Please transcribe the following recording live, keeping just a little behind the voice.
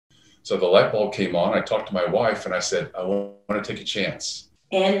So the light bulb came on. I talked to my wife and I said, I want to take a chance.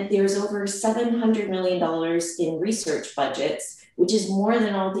 And there's over $700 million in research budgets, which is more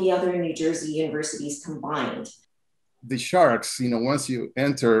than all the other New Jersey universities combined. The sharks, once you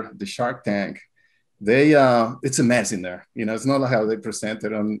enter the Shark Tank, they it's a mess in there. It's not like how they present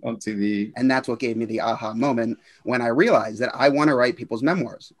it on TV. And that's what gave me the aha moment when I realized that I want to write people's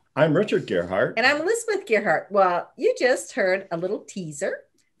memoirs. I'm Richard Gerhardt. And I'm Elizabeth Gerhardt. Well, you just heard a little teaser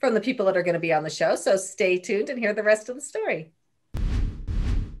from the people that are going to be on the show. So stay tuned and hear the rest of the story.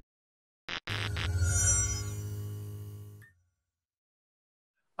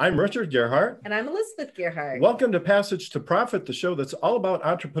 I'm Richard Gerhardt. And I'm Elizabeth Gerhardt. Welcome to Passage to Profit, the show that's all about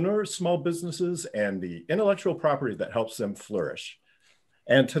entrepreneurs, small businesses, and the intellectual property that helps them flourish.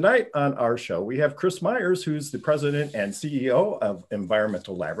 And tonight on our show, we have Chris Myers, who's the president and CEO of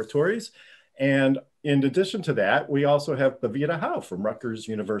Environmental Laboratories. And in addition to that, we also have Pavita Howe from Rutgers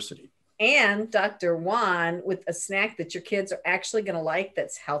University. And Dr. Juan with a snack that your kids are actually going to like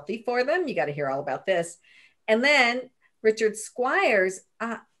that's healthy for them. You got to hear all about this. And then Richard Squires,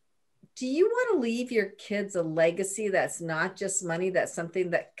 do you want to leave your kids a legacy that's not just money, that's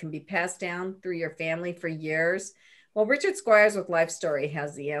something that can be passed down through your family for years? Well, Richard Squires with Life Story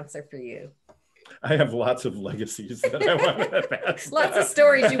has the answer for you. I have lots of legacies that I want to pass. Lots of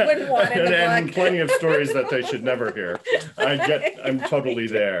stories you wouldn't want in the book. And plenty of stories that they should never hear. I'm totally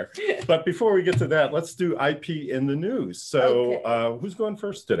there. But before we get to that, let's do IP in the news. So okay. Who's going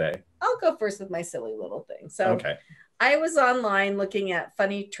first today? I'll go first with my silly little thing. So okay. I was online looking at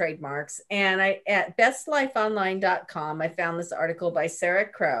funny trademarks, and at bestlifeonline.com, I found this article by Sarah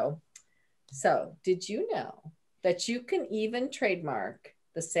Crow. So, did you know that you can even trademark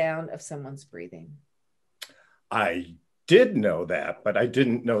the sound of someone's breathing? I did know that, but I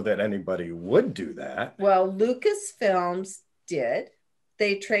didn't know that anybody would do that. Well, Lucasfilms did.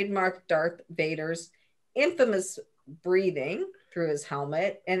 They trademarked Darth Vader's infamous breathing through his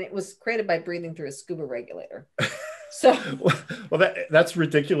helmet, and it was created by breathing through a scuba regulator. So, well, that's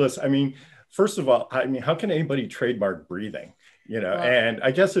ridiculous. I mean, first of all, how can anybody trademark breathing? And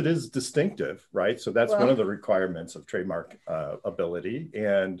I guess it is distinctive, right? So that's one of the requirements of trademark ability.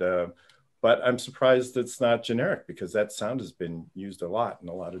 And but I'm surprised it's not generic, because that sound has been used a lot in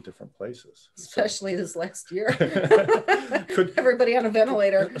a lot of different places. Especially this last year. Everybody on a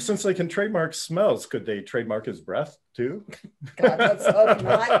ventilator. Since they can trademark smells, could they trademark his breath too? God, let's hope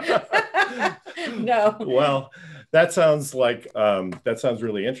not. No. Well, that sounds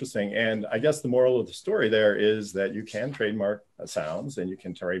really interesting. And I guess the moral of the story there is that you can trademark sounds and you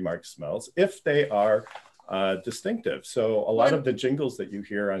can trademark smells if they are distinctive. So a lot of the jingles that you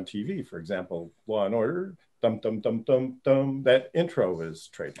hear on TV, for example, Law and Order, dum, dum, dum, dum, dum, that intro is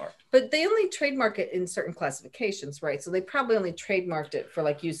trademarked. But they only trademark it in certain classifications, right? So they probably only trademarked it for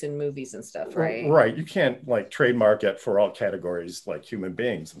like use in movies and stuff, right? Right. You can't like trademark it for all categories like human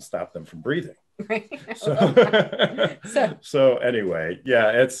beings and stop them from breathing. Right. So anyway,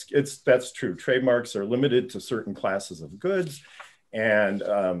 yeah, that's true. Trademarks are limited to certain classes of goods. And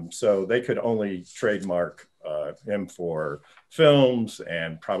so they could only trademark him for films,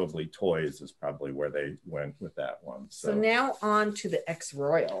 and probably toys is probably where they went with that one. So now on to the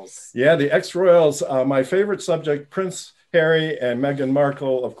ex-royals. Yeah, the ex-royals, my favorite subject, Prince Harry and Meghan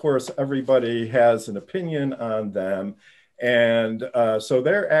Markle. Of course, everybody has an opinion on them. And so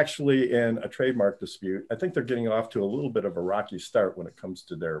they're actually in a trademark dispute. I think they're getting off to a little bit of a rocky start when it comes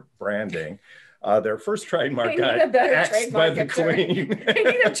to their branding. Their first trademark got axed by the Queen. I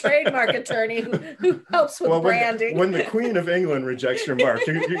need a trademark attorney who helps with branding. When the Queen of England rejects your mark,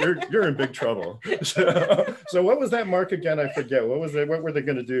 you're in big trouble. So what was that mark again? I forget. What were they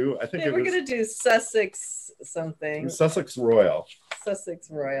going to do? I think they were going to do Sussex something. Sussex Royal. Sussex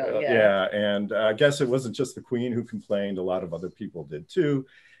Royal, yeah. Yeah, and I guess it wasn't just the Queen who complained. A lot of other people did too.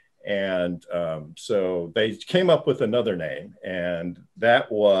 And so they came up with another name, and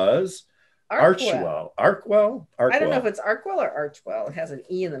that was Archwell. Archwell? I don't know if it's Archwell or Archwell. It has an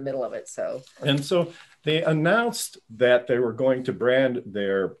E in the middle of it. And so they announced that they were going to brand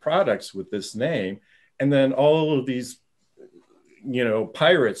their products with this name. And then all of these,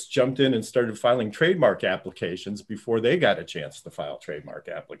 pirates jumped in and started filing trademark applications before they got a chance to file trademark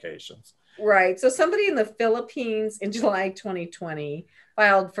applications. Right. So somebody in the Philippines in July 2020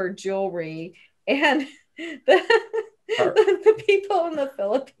 filed for jewelry, and the people in the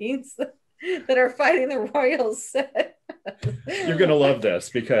Philippines that are fighting the royals said, you're going to love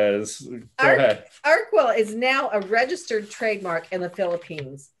this, because go ahead. Archwell is now a registered trademark in the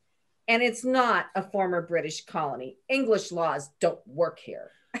Philippines, and it's not a former British colony. English laws don't work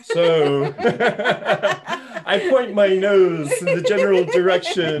here. So I point my nose in the general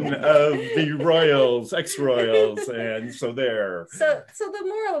direction of the royals, ex-royals, and so there. So the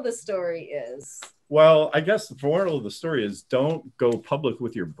moral of the story is? Well, I guess the moral of the story is don't go public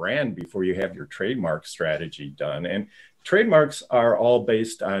with your brand before you have your trademark strategy done. And trademarks are all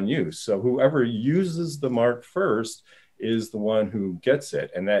based on use. So whoever uses the mark first is the one who gets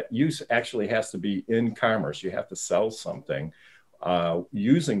it. And that use actually has to be in commerce. You have to sell something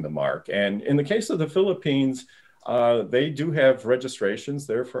using the mark. And in the case of the Philippines, they do have registrations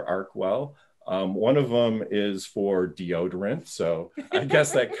there for Arkwell. One of them is for deodorant. So I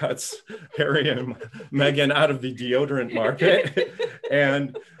guess that cuts Harry and Megan out of the deodorant market.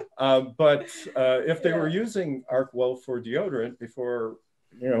 And but if they were using Arkwell for deodorant before,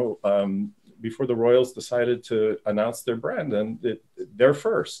 before the Royals decided to announce their brand, then they're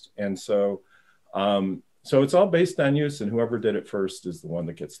first. And so, so it's all based on use, and whoever did it first is the one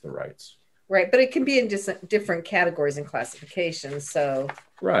that gets the rights. Right, but it can be in just different categories and classifications. So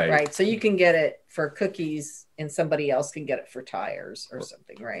right, so you can get it for cookies, and somebody else can get it for tires or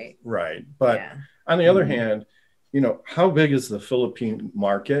something, right? Right, but on the other hand, how big is the Philippine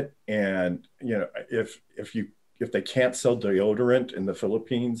market? And if they can't sell deodorant in the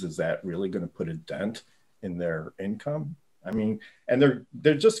Philippines, is that really going to put a dent in their income? I mean, and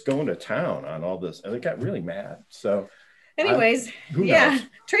they're just going to town on all this, and they got really mad. So. Anyways,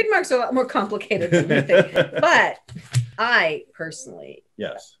 trademarks are a lot more complicated than you think. But I personally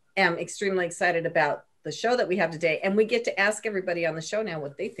am extremely excited about the show that we have today. And we get to ask everybody on the show now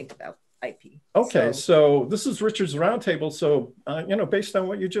what they think about IP. Okay, so this is Richard's Roundtable. So, based on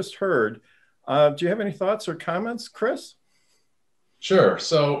what you just heard, do you have any thoughts or comments, Chris? Sure.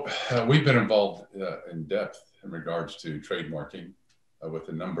 So we've been involved in depth in regards to trademarking with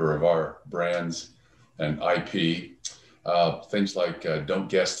a number of our brands and IP. Things like Don't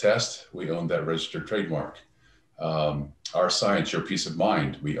Guess Test, we own that registered trademark. Our Science, Your Peace of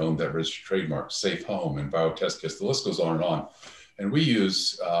Mind, we own that registered trademark. Safe Home and Biotest Kits, the list goes on and on. And we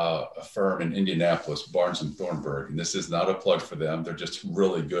use a firm in Indianapolis, Barnes and Thornburg, and this is not a plug for them. They're just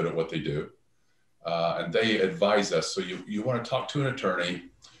really good at what they do. And they advise us. So you want to talk to an attorney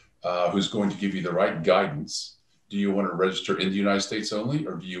who's going to give you the right guidance. Do you want to register in the United States only,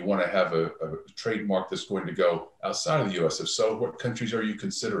 or do you want to have a trademark that's going to go outside of the US? If so, what countries are you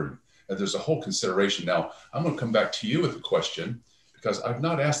considering? And there's a whole consideration. Now, I'm going to come back to you with a question, because I've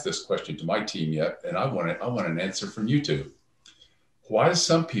not asked this question to my team yet, and I want an answer from you two. Why do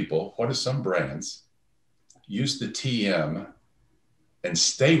some brands use the TM and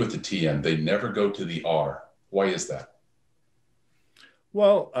stay with the TM? They never go to the R. Why is that?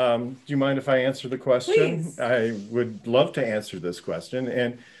 Well, do you mind if I answer the question? Please. I would love to answer this question.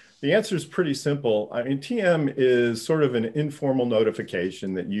 And the answer is pretty simple. I mean, TM is sort of an informal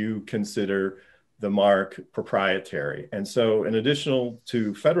notification that you consider the mark proprietary. And so in addition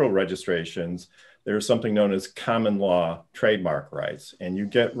to federal registrations, there's something known as common law trademark rights. And you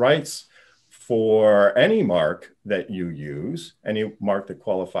get rights for any mark that you use, any mark that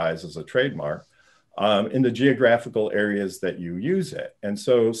qualifies as a trademark, in the geographical areas that you use it. And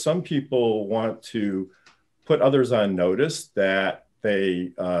so some people want to put others on notice that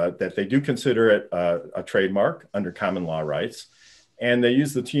they do consider it a trademark under common law rights. And they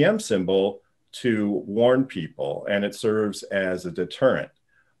use the TM symbol to warn people, and it serves as a deterrent.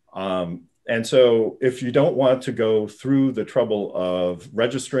 And so if you don't want to go through the trouble of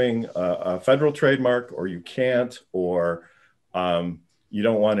registering a federal trademark, or you can't, or you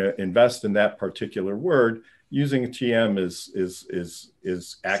don't want to invest in that particular word, using a TM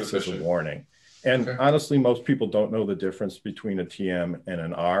is acts as a warning. And honestly, most people don't know the difference between a TM and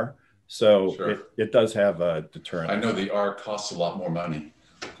an R. So it does have a deterrent. I know the R costs a lot more money.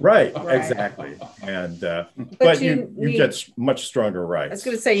 Right, exactly. And but you get much stronger rights. I was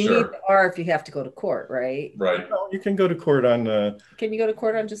going to say, you need the R if you have to go to court, right? Right. Well, you can go to court on. Can you go to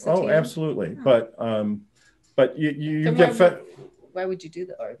court on just the TM? TM? Absolutely. Oh. But you get. Why would you do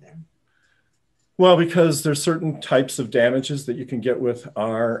the R then? Well, because there's certain types of damages that you can get with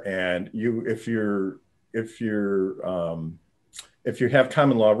R, and if you have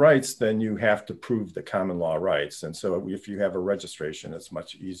common law rights, then you have to prove the common law rights. And so if you have a registration, it's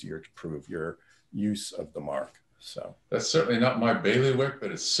much easier to prove your use of the mark. So that's certainly not my bailiwick,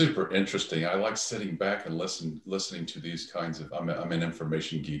 but it's super interesting. I like sitting back and listening to these kinds of, I'm an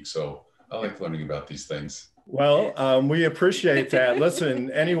information geek, so I like learning about these things. Well, we appreciate that.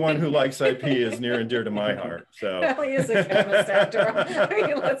 Listen, anyone who likes IP is near and dear to my heart. So well, he is a chemist after all. I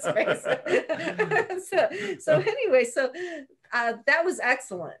mean, let's face it. So anyway, that was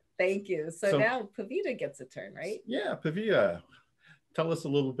excellent. Thank you. So now Pavita gets a turn, right? Yeah, Pavita. tell us a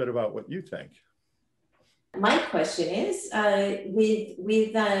little bit about what you think. My question is,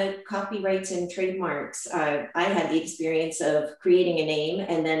 with copyrights and trademarks, I had the experience of creating a name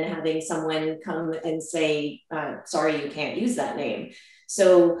and then having someone come and say, sorry, you can't use that name.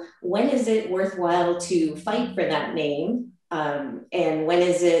 So when is it worthwhile to fight for that name? And when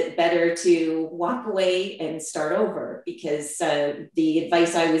is it better to walk away and start over? Because the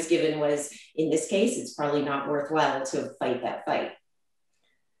advice I was given was, in this case, it's probably not worthwhile to fight that fight.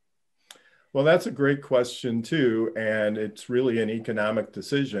 Well, that's a great question too. And it's really an economic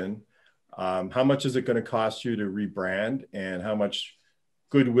decision. How much is it going to cost you to rebrand, and how much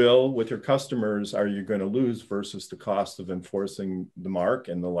goodwill with your customers are you going to lose versus the cost of enforcing the mark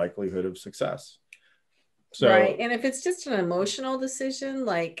and the likelihood of success? So, right. And if it's just an emotional decision,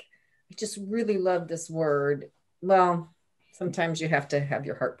 like, I just really love this word, well, sometimes you have to have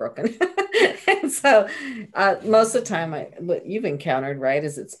your heart broken. And so most of the time, what you've encountered, right,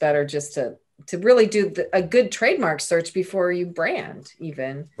 is it's better just to really do a good trademark search before you brand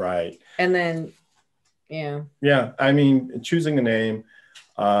even. Right. And then, yeah. Yeah. I mean, choosing a name,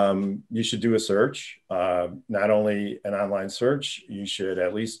 you should do a search, not only an online search, you should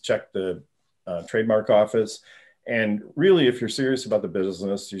at least check the trademark office. And really, if you're serious about the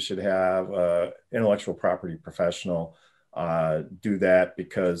business, you should have an intellectual property professional do that,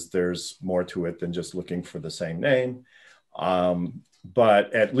 because there's more to it than just looking for the same name.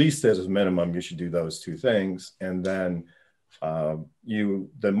 But at least as a minimum, you should do those two things. And then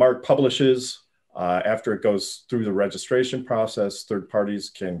the mark publishes. After it goes through the registration process, third parties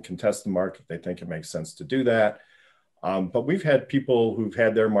can contest the mark if they think it makes sense to do that. But we've had people who've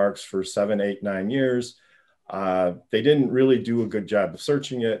had their marks for 7, 8, 9 years. They didn't really do a good job of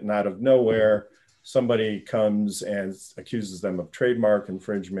searching it, and out of nowhere, somebody comes and accuses them of trademark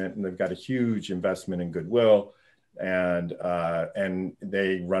infringement, and they've got a huge investment in goodwill, and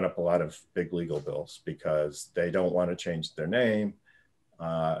they run up a lot of big legal bills because they don't want to change their name,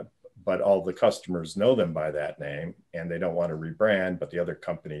 but all the customers know them by that name, and they don't want to rebrand, but the other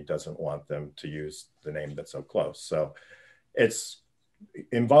company doesn't want them to use the name that's so close. So it's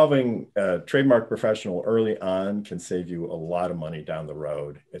involving a trademark professional early on can save you a lot of money down the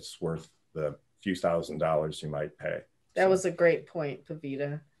road. It's worth the few $1,000s you might pay. That was a great point,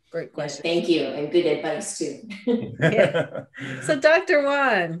 Pavita. Great question. Yeah, thank you, and good advice too. Yeah. So Dr.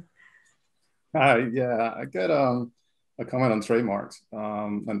 Juan. Yeah, I got a comment on trademarks,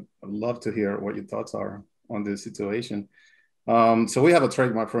 and I'd love to hear what your thoughts are on this situation. So we have a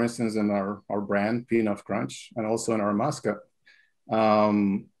trademark, for instance, in our brand, Peanut Crunch, and also in our mascot.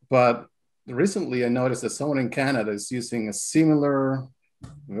 But recently I noticed that someone in Canada is using a similar,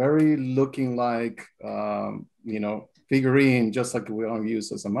 very looking like, figurine, just like we don't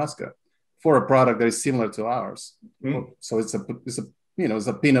use as a mascot, for a product that is similar to ours. So it's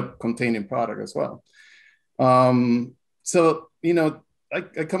a peanut containing product as well. So,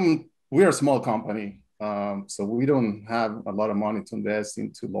 we're a small company, so we don't have a lot of money to invest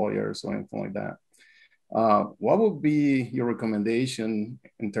into lawyers or anything like that. What would be your recommendation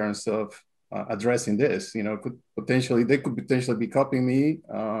in terms of addressing this? They could potentially be copying me.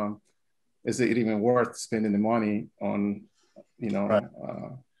 Is it even worth spending the money on, Right.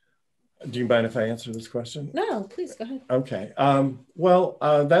 Do you mind if I answer this question? No, please go ahead. Okay.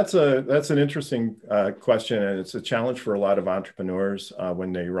 That's an interesting question, and it's a challenge for a lot of entrepreneurs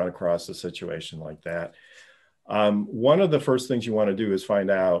when they run across a situation like that. One of the first things you want to do is find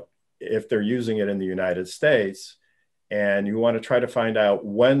out if they're using it in the United States, and you want to try to find out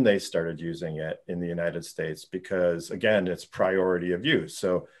when they started using it in the United States, because again, it's priority of use.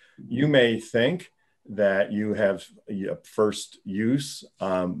 So you may think that you have first use,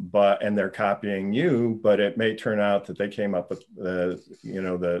 and they're copying you, but it may turn out that they came up with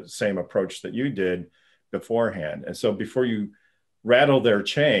the same approach that you did beforehand. And so before you rattle their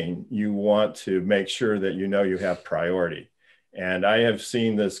chain, you want to make sure that you have priority. And I have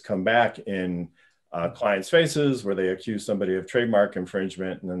seen this come back in clients' faces where they accuse somebody of trademark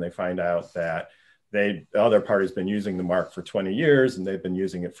infringement, and then they find out that the other party's been using the mark for 20 years and they've been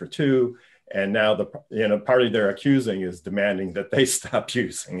using it for 2. And now the party they're accusing is demanding that they stop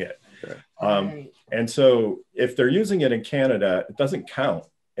using it. And so if they're using it in Canada, it doesn't count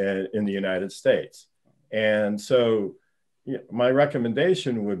in the United States. And so my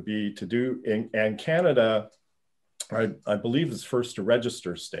recommendation would be to do, and Canada, I believe, is first to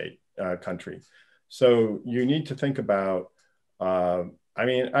register country. So you need to think about, I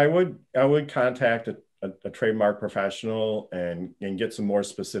would contact a trademark professional and get some more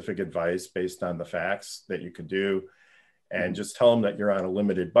specific advice based on the facts that you could do, and just tell them that you're on a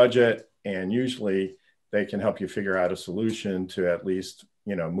limited budget. And usually they can help you figure out a solution to at least,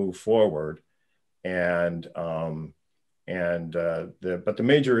 move forward. But the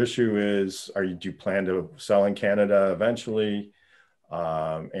major issue is, do you plan to sell in Canada eventually?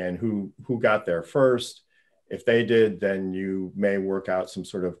 And who got there first? If they did, then you may work out some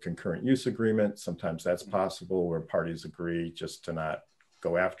sort of concurrent use agreement. Sometimes that's possible, where parties agree just to not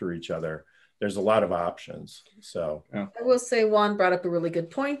go after each other. There's a lot of options. So I will say Juan brought up a really good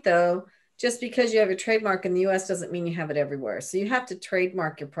point, though. Just because you have a trademark in the US doesn't mean you have it everywhere. So you have to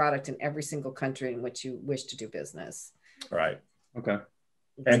trademark your product in every single country in which you wish to do business. Right. Okay.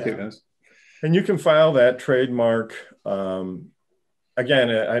 And you can file that trademark.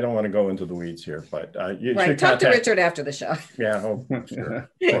 Again, I don't want to go into the weeds here, but you should talk to Richard after the show. Yeah, sure.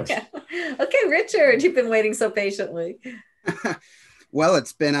 Of course. Okay, Richard, you've been waiting so patiently. Well,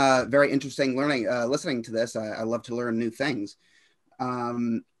 it's been very interesting listening to this. I love to learn new things.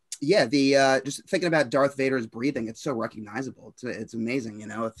 Just thinking about Darth Vader's breathing, it's so recognizable. It's amazing.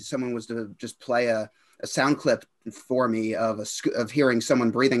 If someone was to just play a sound clip for me of hearing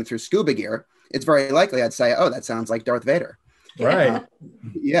someone breathing through scuba gear, it's very likely I'd say, oh, that sounds like Darth Vader. Right.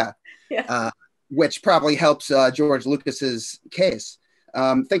 Which probably helps George Lucas's case.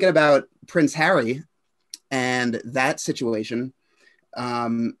 Thinking about Prince Harry and that situation,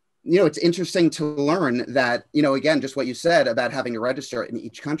 it's interesting to learn that, again, just what you said about having to register in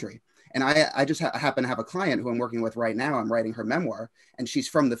each country. And I just happen to have a client who I'm working with right now. I'm writing her memoir, and she's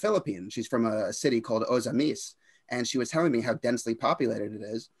from the Philippines. She's from a city called Ozamis. And she was telling me how densely populated it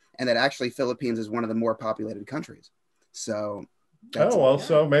is, and that actually Philippines is one of the more populated countries. So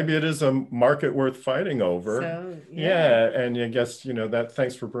so maybe it is a market worth fighting over. And I guess that.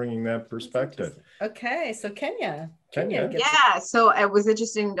 Thanks for bringing that perspective. Okay, so Kenya. So it was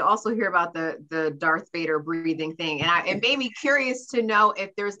interesting to also hear about the Darth Vader breathing thing, and it made me curious to know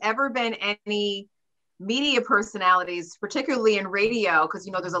if there's ever been any media personalities, particularly in radio, because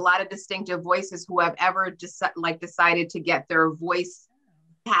there's a lot of distinctive voices who have ever decided to get their voice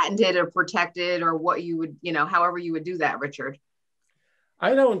patented or protected, or what you would, however you would do that, Richard.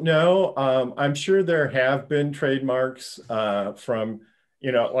 I don't know. I'm sure there have been trademarks from,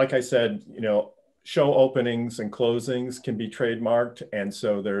 like I said, show openings and closings can be trademarked. And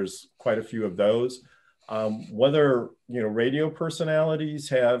so there's quite a few of those. Whether, radio personalities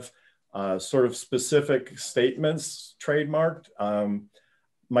have sort of specific statements trademarked,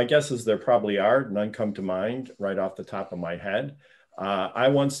 my guess is there probably are. None come to mind right off the top of my head. I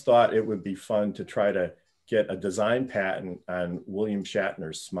once thought it would be fun to try to get a design patent on William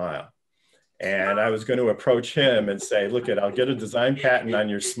Shatner's smile. And I was going to approach him and say, look, I'll get a design patent on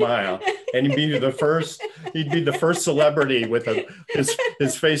your smile. And he'd be the first celebrity with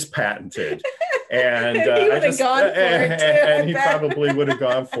his face patented. And he would have gone for it too, and he probably would have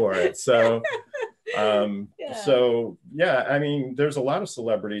gone for it. So, I mean, there's a lot of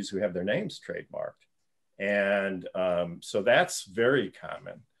celebrities who have their names trademarked. And so that's very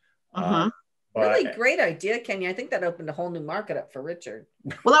common. Really great idea, Kenya. I think that opened a whole new market up for Richard.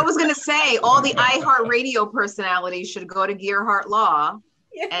 Well, I was going to say, all the iHeartRadio personalities should go to Gearhart Law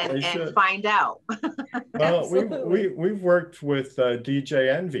and find out. Well, we've worked with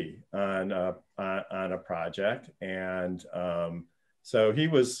DJ Envy on a project, and so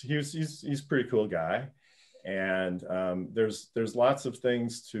he's a pretty cool guy, and there's lots of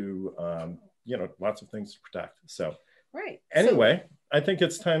things to protect. So anyway, I think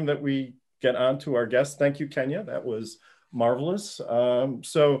it's time that we get on to our guest. Thank you, Kenya. That was marvelous.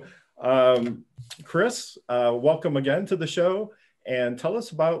 Chris, welcome again to the show, and tell us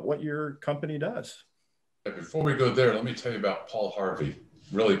about what your company does. Before we go there, let me tell you about Paul Harvey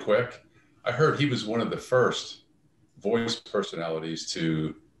really quick. I heard he was one of the first voice personalities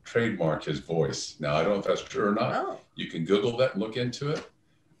to trademark his voice. Now, I don't know if that's true or not. Oh. You can Google that and look into it,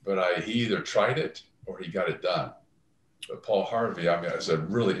 but he either tried it or he got it done. But Paul Harvey, I mean, it's a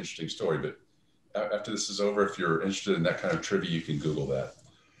really interesting story, but after this is over, if you're interested in that kind of trivia, you can Google that.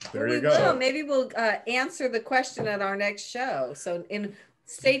 There you go. Maybe we'll answer the question at our next show. So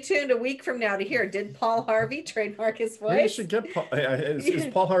stay tuned a week from now to hear, did Paul Harvey trademark his voice? You should get Paul.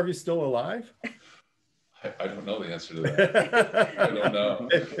 Is Paul Harvey still alive? I don't know the answer to that. I don't know.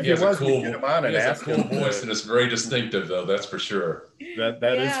 He has a cool voice, and it's very distinctive, though. That's for sure.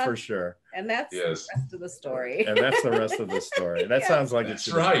 That is for sure. And that's the rest of the story. And that's the rest of the story. That sounds like it's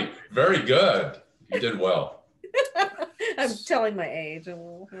right. Very good. You did well. I'm telling my age.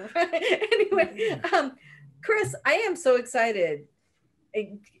 Anyway, Chris, I am so excited.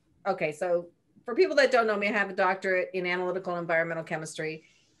 Okay, so for people that don't know me, I have a doctorate in analytical and environmental chemistry,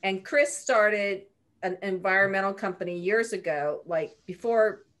 and Chris started an environmental company years ago, like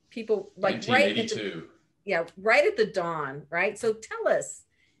before people, like 1982. yeah, right at the dawn, right? So tell us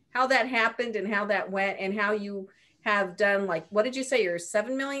how that happened and how that went and how you have done, like, what did you say, your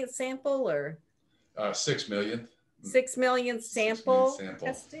 7 millionth sample or? 6 million. 6 million sample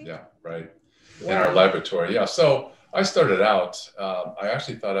testing? Yeah, right. Wow. In our laboratory. Yeah. So I started out, I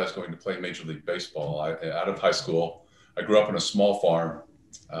actually thought I was going to play Major League Baseball. Out of high school, I grew up on a small farm,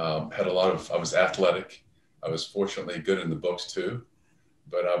 I was athletic. I was fortunately good in the books too,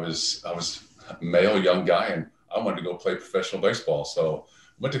 but I was a male, young guy, and I wanted to go play professional baseball. So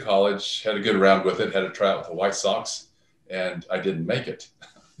went to college, had a good round with it, had a tryout with the White Sox, and I didn't make it.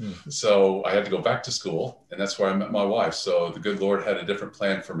 So I had to go back to school, and that's where I met my wife. So the good Lord had a different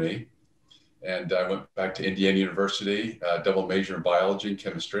plan for me. And I went back to Indiana University, double major in biology and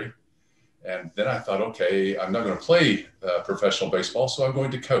chemistry. And then I thought, okay, I'm not going to play professional baseball, so I'm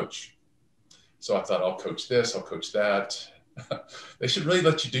going to coach. So I thought, I'll coach this, I'll coach that. They should really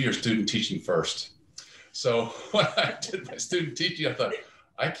let you do your student teaching first. So when I did my student teaching, I thought,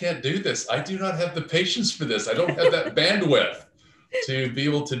 I can't do this. I do not have the patience for this. I don't have that bandwidth to be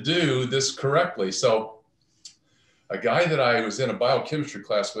able to do this correctly. So a guy that I was in a biochemistry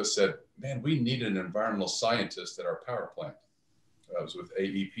class with said, man, we need an environmental scientist at our power plant. I was with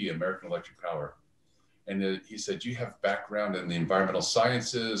AEP, American Electric Power. And he said, you have background in the environmental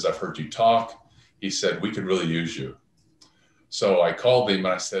sciences. I've heard you talk. He said, we could really use you. So I called him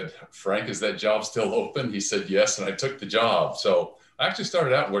and I said, Frank, is that job still open? He said, yes. And I took the job. So I actually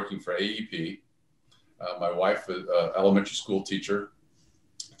started out working for AEP. My wife was an elementary school teacher,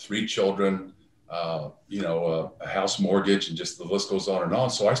 3 children, a house mortgage, and just the list goes on and on.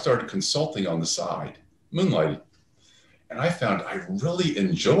 So I started consulting on the side, moonlighting. And I found I really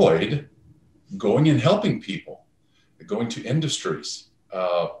enjoyed going and helping people, going to industries,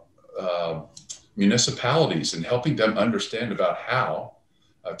 municipalities, and helping them understand about how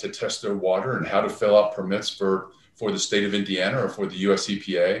to test their water and how to fill out permits for the state of Indiana or for the US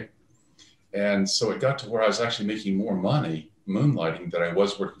EPA. And so it got to where I was actually making more money moonlighting than I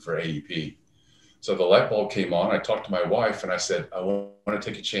was working for AEP. So the light bulb came on. I talked to my wife and I said, I want to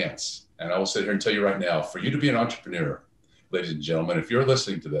take a chance. And I will sit here and tell you right now, for you to be an entrepreneur, ladies and gentlemen, if you're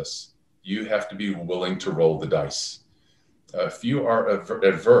listening to this, you have to be willing to roll the dice. If you are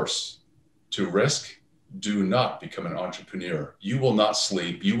adverse to risk, do not become an entrepreneur. You will not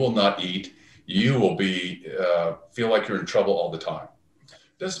sleep. You will not eat. You will be feel like you're in trouble all the time.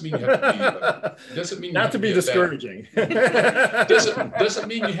 Doesn't mean you have to be. Doesn't mean you not have to be discouraging. Doesn't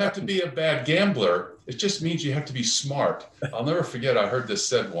mean you have to be a bad gambler. It just means you have to be smart. I'll never forget. I heard this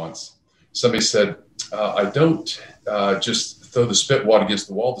said once. Somebody said, "I don't just throw the spit wad against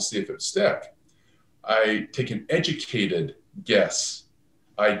the wall to see if it would stick. I take an educated guess.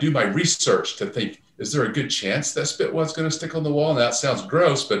 I do my research to think, is there a good chance that spit wad's going to stick on the wall?" And that sounds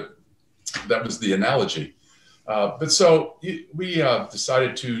gross, but that was the analogy. But so we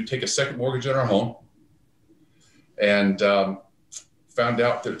decided to take a second mortgage on our home and found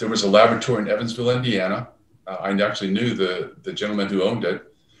out that there was a laboratory in Evansville, Indiana. I actually knew the gentleman who owned it,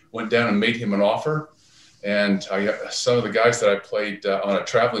 went down and made him an offer. And some of the guys that I played on a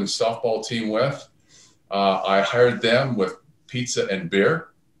traveling softball team with, I hired them with pizza and beer.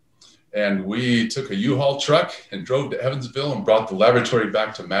 And we took a U-Haul truck and drove to Evansville and brought the laboratory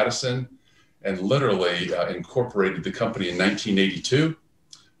back to Madison and literally incorporated the company in 1982.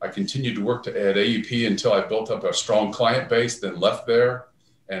 I continued to work at AEP until I built up a strong client base, then left there,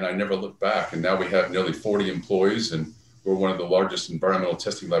 and I never looked back. And now we have nearly 40 employees, and we're one of the largest environmental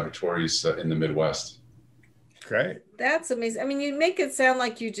testing laboratories in the Midwest. Great. That's amazing. I mean, you make it sound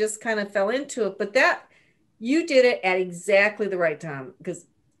like you just kind of fell into it, but that you did it at exactly the right time, because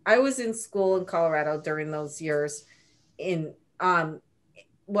I was in school in Colorado during those years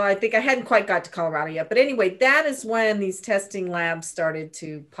well, I think I hadn't quite got to Colorado yet, but anyway, that is when these testing labs started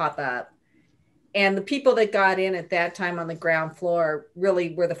to pop up. And the people that got in at that time on the ground floor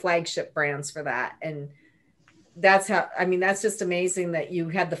really were the flagship brands for that. And that's how, I mean, that's just amazing that you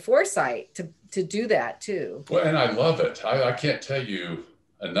had the foresight to do that too. Well, and I love it. I can't tell you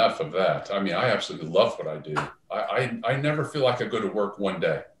enough of that. I mean, I absolutely love what I do. I never feel like I go to work one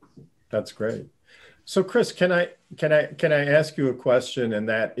day. That's great. So Chris, can I ask you a question? And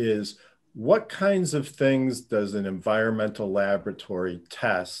that is, what kinds of things does an environmental laboratory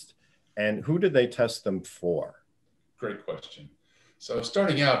test, and who do they test them for? Great question. So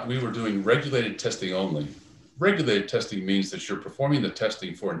starting out, we were doing regulated testing only. Regulated testing means that you're performing the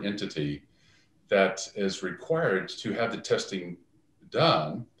testing for an entity that is required to have the testing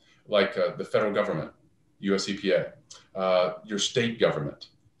done, like the federal government, US EPA, your state government,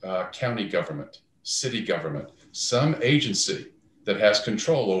 county government, city government, some agency that has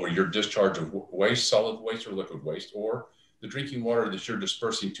control over your discharge of waste, solid waste or liquid waste, or the drinking water that you're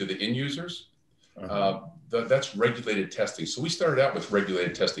dispersing to the end users. That's regulated testing. So we started out with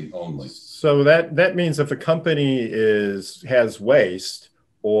regulated testing only. So that means if a company has waste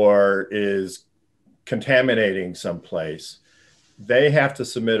or is contaminating someplace, they have to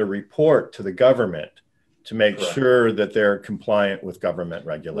submit a report to the government to make sure that they're compliant with government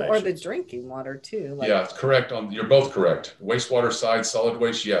regulations. Or the drinking water too. Yeah, correct. You're both correct. Wastewater side, solid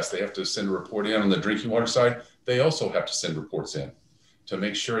waste, yes, they have to send a report in. On the drinking water side, they also have to send reports in to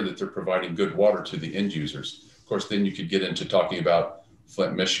make sure that they're providing good water to the end users. Of course, then you could get into talking about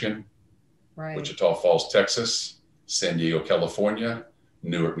Flint, Michigan, Wichita Falls, Texas, San Diego, California,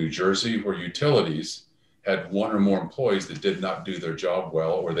 Newark, New Jersey, where utilities had one or more employees that did not do their job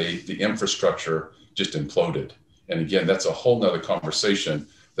well, or the infrastructure just imploded. And again, that's a whole nother conversation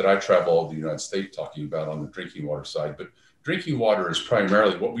that I travel all over the United States talking about on the drinking water side. But drinking water is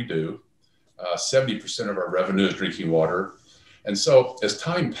primarily what we do. 70% of our revenue is drinking water. And so as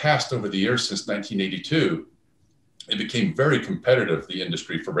time passed over the years since 1982, it became very competitive, the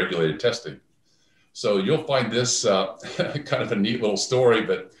industry for regulated testing. So you'll find this kind of a neat little story,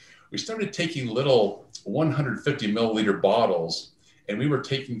 but we started taking little 150 milliliter bottles, and we were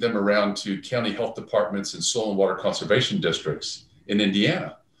taking them around to county health departments and soil and water conservation districts in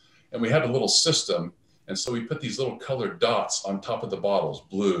Indiana. And we had a little system. And so we put these little colored dots on top of the bottles: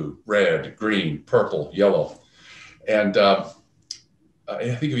 blue, red, green, purple, yellow. And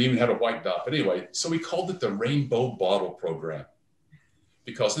I think we even had a white dot. But anyway, so we called it the Rainbow Bottle Program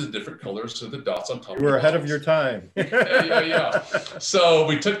because of the different colors of the dots on top. You were ahead of your time. Yeah. So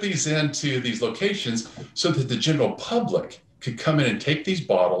we took these into these locations so that the general public could come in and take these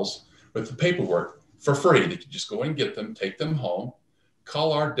bottles with the paperwork for free. They could just go and get them, take them home,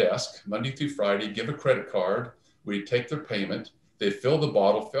 call our desk Monday through Friday, give a credit card. We take their payment. They fill the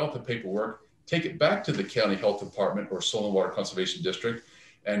bottle, fill out the paperwork, take it back to the county health department or soil and water conservation district.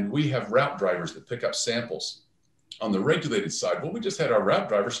 And we have route drivers that pick up samples. On the regulated side, well, we just had our route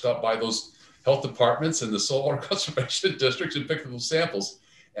drivers stop by those health departments and the soil and water conservation districts and pick up those samples.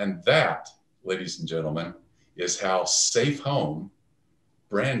 And that, ladies and gentlemen, is how Safe Home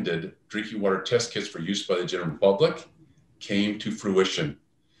branded drinking water test kits for use by the general public came to fruition.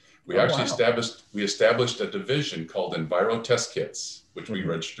 We established a division called Enviro Test Kits, which we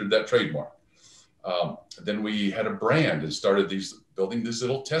registered that trademark. Then we had a brand and started building these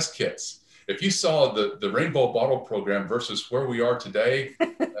little test kits. If you saw the Rainbow Bottle Program versus where we are today,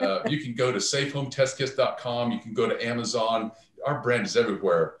 you can go to safehometestkits.com. You can go to Amazon. Our brand is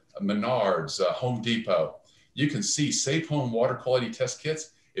everywhere. Menards, Home Depot. You can see Safe Home water quality test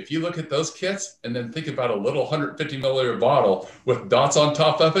kits. If you look at those kits and then think about a little 150 milliliter bottle with dots on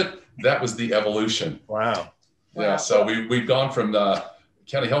top of it, that was the evolution. Wow. Yeah. So we've gone from the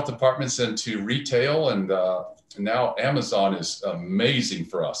county health departments into retail, and now Amazon is amazing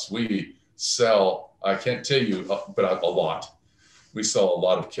for us. We sell, I can't tell you, but a lot. We sell a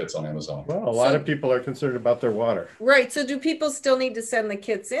lot of kits on Amazon. Well, a lot of people are concerned about their water. Right. So do people still need to send the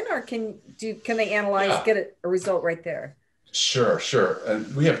kits in, or can they analyze, get a result right there? Sure.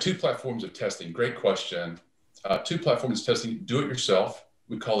 And we have two platforms of testing. Great question. Two platforms of testing. Do it yourself.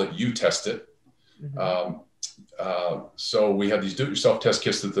 We call it You Test It. Mm-hmm. So we have these do-it-yourself test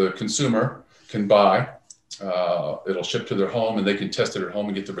kits that the consumer can buy. It'll ship to their home, and they can test it at home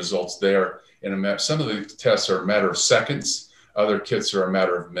and get the results there. Some of the tests are a matter of seconds. Other kits are a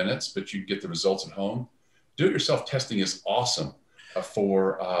matter of minutes, but you get the results at home. Do-it-yourself testing is awesome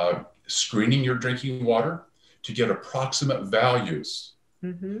for screening your drinking water to get approximate values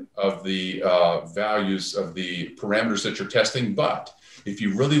of the values of the parameters that you're testing. But if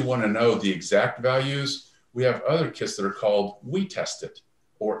you really want to know the exact values, we have other kits that are called We Test It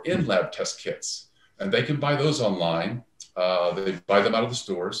or in-lab test kits. And they can buy those online. They buy them out of the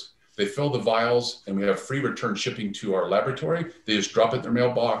stores. They fill the vials, and we have free return shipping to our laboratory. They just drop it in their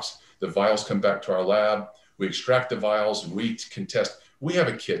mailbox. The vials come back to our lab. We extract the vials, and we can test. We have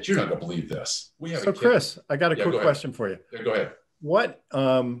a kit. You're not going to believe this. We have a kit. Chris, I got a quick question for you. Yeah, go ahead.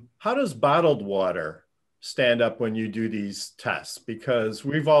 How does bottled water stand up when you do these tests? Because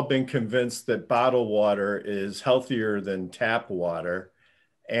we've all been convinced that bottled water is healthier than tap water.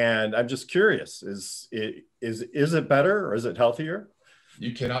 And I'm just curious, is it better, or is it healthier?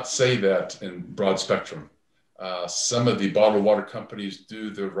 You cannot say that in broad spectrum. Some of the bottled water companies do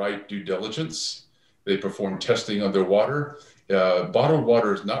the right due diligence. They perform testing on their water. Bottled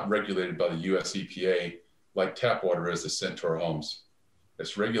water is not regulated by the US EPA like tap water is that's sent to our homes.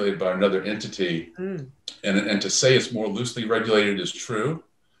 It's regulated by another entity. And to say it's more loosely regulated is true.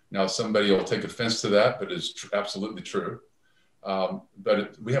 Now, somebody will take offense to that, but it's absolutely true.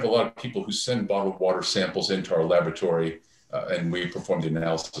 But we have a lot of people who send bottled water samples into our laboratory, and we perform the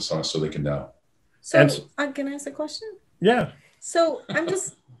analysis on it so they can know. So can I ask a question? Yeah. So I'm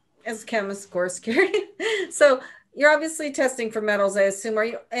just, as a chemist, of course, curious. So you're obviously testing for metals, I assume. Are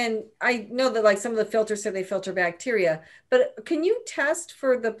you? And I know that like some of the filters say they filter bacteria, but can you test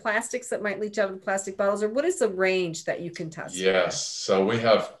for the plastics that might leach out of the plastic bottles, or what is the range that you can test? Yes. So we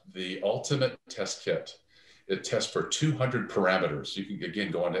have the ultimate test kit. It tests for 200 parameters. You can, again,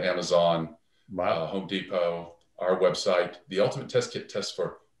 go onto Amazon, Home Depot, our website. The ultimate test kit tests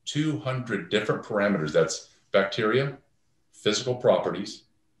for 200 different parameters. That's bacteria, physical properties,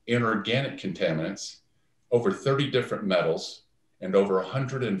 inorganic contaminants, over 30 different metals, and over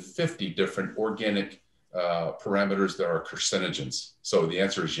 150 different organic parameters that are carcinogens. So the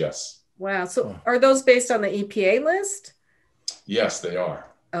answer is yes. Wow. So are those based on the EPA list? Yes, they are.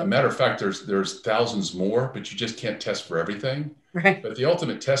 Okay. A matter of fact, there's thousands more, but you just can't test for everything. Right. But the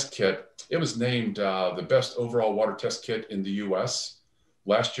ultimate test kit, it was named the best overall water test kit in the US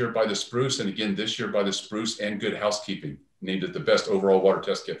last year by the Spruce, and again this year by the Spruce and Good Housekeeping, named it the best overall water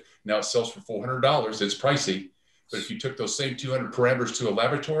test kit. Now it sells for $400. It's pricey, but if you took those same 200 parameters to a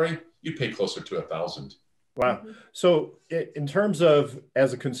laboratory, you'd pay closer to $1,000. Wow. So in terms of,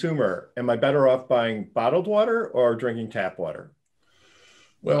 as a consumer, am I better off buying bottled water or drinking tap water?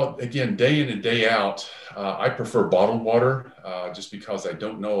 Well, again, day in and day out, I prefer bottled water just because I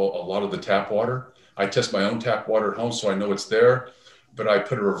don't know a lot of the tap water. I test my own tap water at home, so I know it's there, but I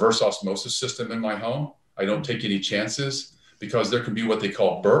put a reverse osmosis system in my home. I don't take any chances because there can be what they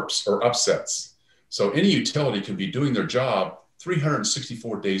call burps or upsets. So any utility can be doing their job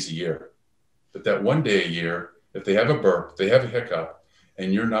 364 days a year. But that one day a year, if they have a burp, they have a hiccup,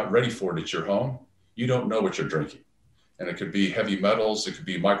 and you're not ready for it at your home, you don't know what you're drinking. And it could be heavy metals, it could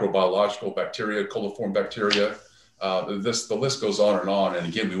be microbiological bacteria, coliform bacteria. The list goes on. And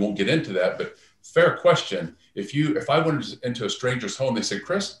again, we won't get into that, but fair question. If I went into a stranger's home, they said,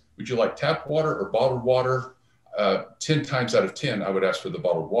 Chris, would you like tap water or bottled water? 10 times out of 10, I would ask for the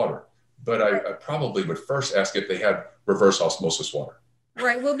bottled water. But I probably would first ask if they had reverse osmosis water.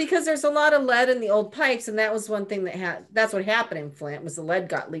 Right. Well, because there's a lot of lead in the old pipes, and that was one thing that's what happened in Flint, was the lead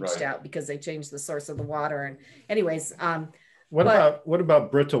got leached out because they changed the source of the water. And anyways, what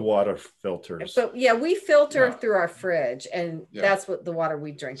about Brita water filters? So yeah, we filter through our fridge, and that's what the water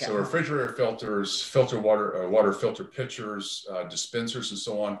we drink. So refrigerator filters, filter water, water filter pitchers, dispensers, and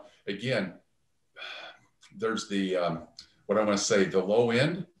so on. Again, there's the what I want to say, the low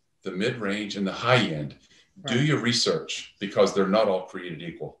end, the mid range, and the high end. Right. Do your research because they're not all created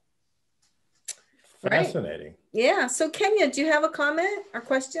equal. Fascinating. Right. Yeah. So Kenya, do you have a comment or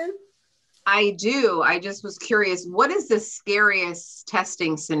question? I do. I just was curious, what is the scariest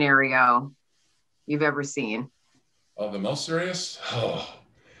testing scenario you've ever seen? Oh, the most serious? Oh,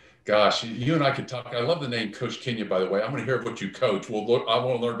 gosh, you and I could talk. I love the name Coach Kenya, by the way. I'm going to hear what you coach. I want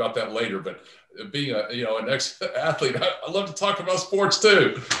to learn about that later, but being an ex-athlete, I love to talk about sports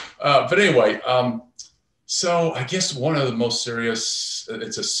too. But anyway, so I guess one of the most serious,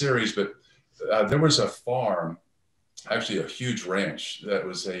 it's a series, but there was a farm, actually a huge ranch that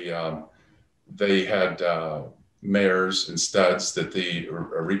was they had mares and studs that they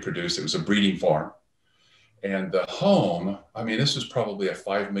reproduced. It was a breeding farm. And the home, I mean, this was probably a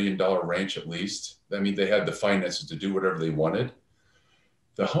 $5 million ranch at least. I mean, they had the finances to do whatever they wanted.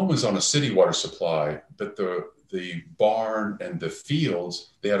 The home was on a city water supply, but the barn and the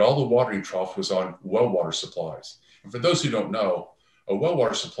fields, they had all the watering troughs was on well water supplies. And for those who don't know, a well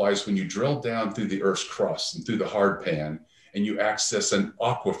water supply is when you drill down through the Earth's crust and through the hard pan, and you access an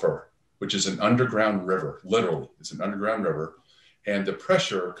aquifer, which is an underground river. Literally, it's an underground river. And the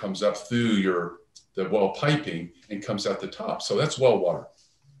pressure comes up through the well piping and comes out the top. So that's well water.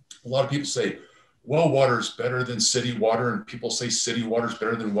 A lot of people say, well water is better than city water, and people say city water is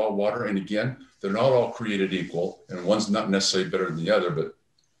better than well water. And again, they're not all created equal, and one's not necessarily better than the other. But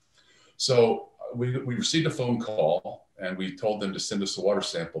so we received a phone call, and we told them to send us a water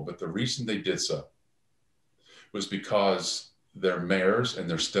sample. But the reason they did so was because their mares and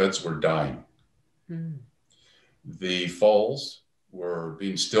their studs were dying. The foals were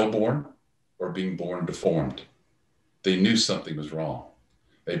being stillborn or being born deformed. They knew something was wrong.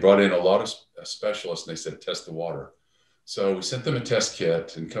 They brought in a lot of specialists, and they said, test the water. So we sent them a test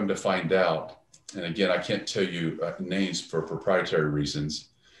kit, and come to find out, and again, I can't tell you names for proprietary reasons,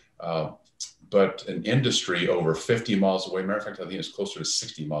 but an industry over 50 miles away, matter of fact, I think it's closer to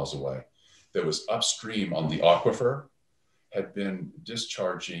 60 miles away, that was upstream on the aquifer, had been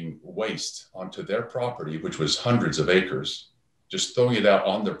discharging waste onto their property, which was hundreds of acres, just throwing it out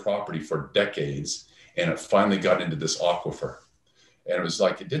on their property for decades, and it finally got into this aquifer. And it was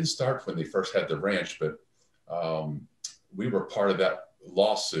like, it didn't start when they first had the ranch, but we were part of that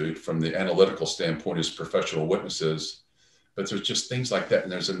lawsuit from the analytical standpoint as professional witnesses. But there's just things like that.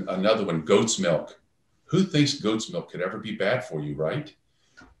 And there's another one, goat's milk. Who thinks goat's milk could ever be bad for you, right?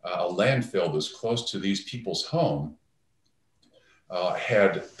 A landfill that's close to these people's home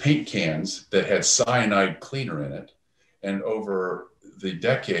had paint cans that had cyanide cleaner in it. And over the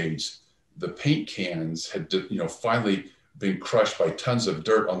decades, the paint cans had, finally been crushed by tons of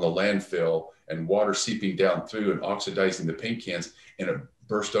dirt on the landfill and water seeping down through and oxidizing the paint cans. And it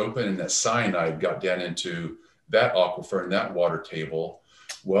burst open, and that cyanide got down into that aquifer and that water table.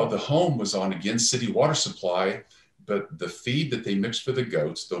 Well, the home was on, again, city water supply, but the feed that they mixed for the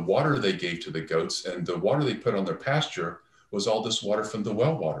goats, the water they gave to the goats, and the water they put on their pasture was all this water from the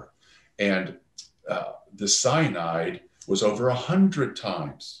well water. And the cyanide was over 100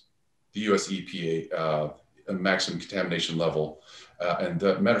 times the US EPA maximum contamination level. And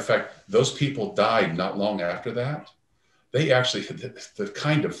matter of fact, those people died not long after that. They actually, the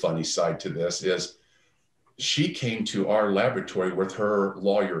kind of funny side to this is she came to our laboratory with her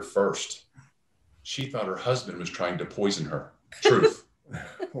lawyer first. She thought her husband was trying to poison her. Truth.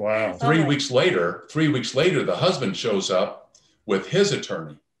 Wow. 3 weeks later, the husband shows up with his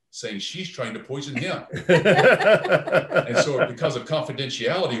attorney saying she's trying to poison him. And so because of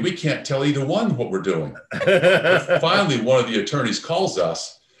confidentiality, we can't tell either one what we're doing. But finally, one of the attorneys calls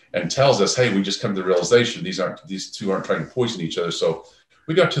us and tells us, hey, we just come to the realization these two aren't trying to poison each other. So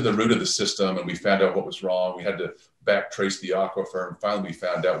we got to the root of the system and we found out what was wrong. We had to back trace the aquifer, and finally we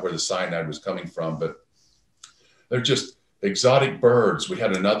found out where the cyanide was coming from. But they're just exotic birds. We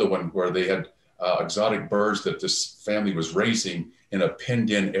had another one where they had exotic birds that this family was raising in a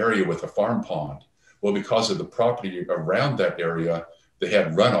penned-in area with a farm pond. Well, because of the property around that area, they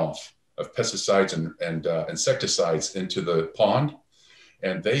had runoff of pesticides and insecticides into the pond.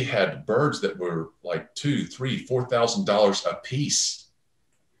 And they had birds that were like $2,000, $3,000, $4,000 a piece.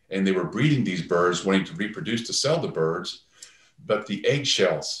 And they were breeding these birds, wanting to reproduce to sell the birds. But the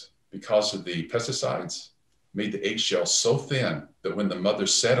eggshells, because of the pesticides, made the eggshells so thin that when the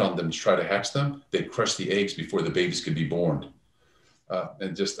mothers sat on them to try to hatch them, they'd crush the eggs before the babies could be born.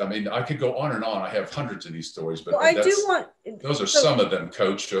 I could go on and on. I have hundreds of these stories, but those are some of them,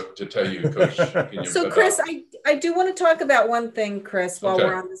 Coach, to tell you, Coach. So, Chris, I do want to talk about one thing, Chris, while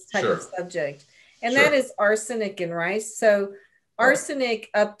we're on this type of subject, and that is arsenic in rice. So, rice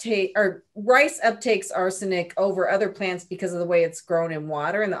uptakes arsenic over other plants because of the way it's grown in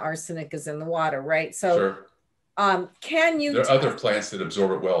water, and the arsenic is in the water, right? So, there are other plants that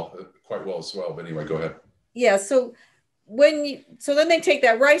absorb it quite well as well. But anyway, go ahead. Yeah. So then they take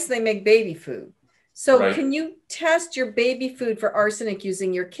that rice and they make baby food. So can you test your baby food for arsenic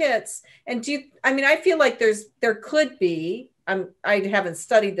using your kits? And I feel like there could be, I haven't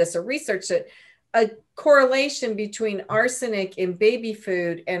studied this or researched it, a correlation between arsenic in baby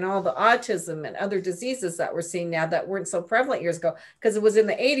food and all the autism and other diseases that we're seeing now that weren't so prevalent years ago, because it was in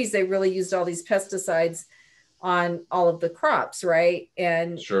the 80s, they really used all these pesticides on all of the crops, right?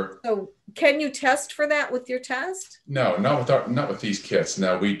 And so can you test for that with your test? No, not with these kits.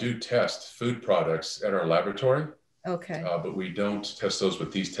 Now, we do test food products at our laboratory. Okay. But we don't test those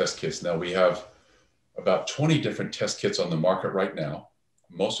with these test kits. Now, we have about 20 different test kits on the market right now.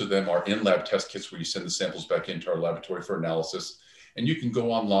 Most of them are in-lab test kits where you send the samples back into our laboratory for analysis. And you can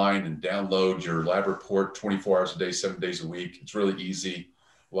go online and download your lab report 24 hours a day, 7 days a week. It's really easy.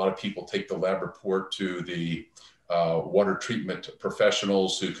 A lot of people take the lab report to the water treatment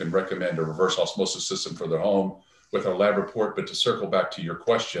professionals who can recommend a reverse osmosis system for their home with our lab report. But to circle back to your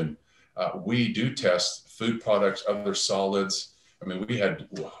question, we do test food products, other solids. I mean, we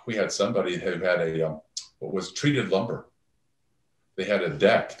had somebody who had what was treated lumber. They had a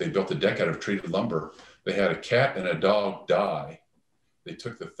deck. They built a deck out of treated lumber. They had a cat and a dog die. They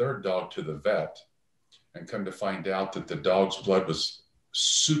took the third dog to the vet and come to find out that the dog's blood was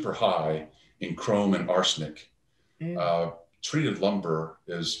super high in chrome and arsenic. Treated lumber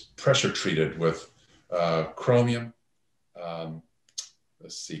is pressure treated with chromium,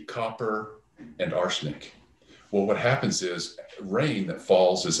 copper, and arsenic. Well, what happens is rain that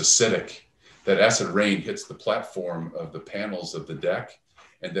falls is acidic. That acid rain hits the platform of the panels of the deck.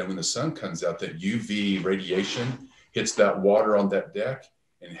 And then when the sun comes out, that UV radiation hits that water on that deck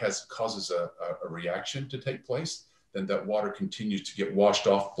and causes a reaction to take place. Then that water continues to get washed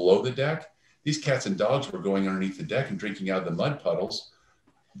off below the deck. These cats and dogs were going underneath the deck and drinking out of the mud puddles.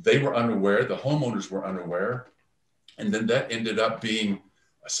 They were unaware, the homeowners were unaware. And then that ended up being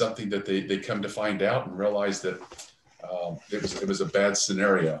something that they come to find out and realize that it was a bad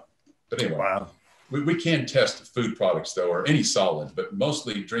scenario. But anyway. Wow. We can test food products though, or any solid, but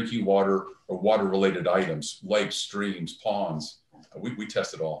mostly drinking water or water-related items, lakes, streams, ponds. We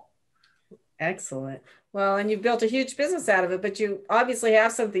test it all. Excellent. Well, and you've built a huge business out of it, but you obviously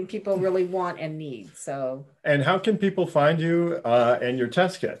have something people really want and need. So. And how can people find you and your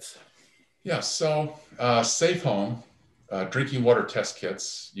test kits? Yeah, so Safe Home drinking water test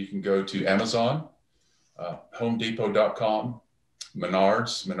kits. You can go to Amazon, HomeDepot.com,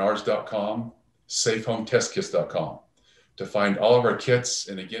 Menards.com, SafeHomeTestKits.com to find all of our kits.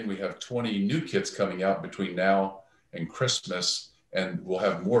 And again, we have 20 new kits coming out between now and Christmas, and we'll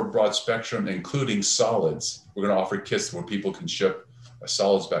have more broad spectrum, including solids. We're going to offer kits where people can ship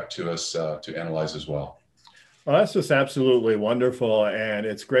solids back to us to analyze as well. Well, that's just absolutely wonderful. And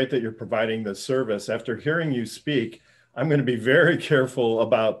it's great that you're providing this service. After hearing you speak, I'm going to be very careful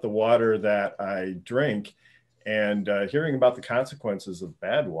about the water that I drink and hearing about the consequences of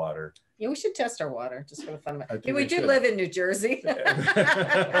bad water. Yeah, we should test our water just for the fun of it. Yeah, we do live in New Jersey.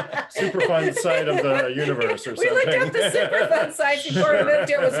 Superfund site of the universe or something. We looked up the Superfund site before we moved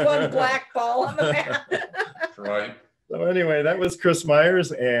here. It was one black ball on the map. Right. So anyway, that was Chris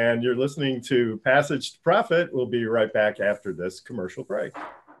Myers, and you're listening to Passage to Profit. We'll be right back after this commercial break.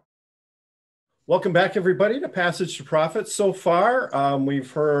 Welcome back, everybody, to Passage to Profit. So far,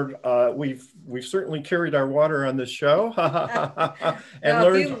 we've heard, we've certainly carried our water on this show. And now,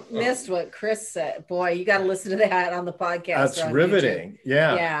 if you missed what Chris said, boy, you got to listen to that on the podcast. That's riveting. YouTube.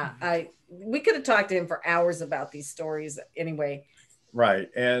 Yeah. We could have talked to him for hours about these stories anyway. Right.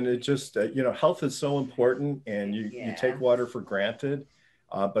 And it just, health is so important, and you take water for granted.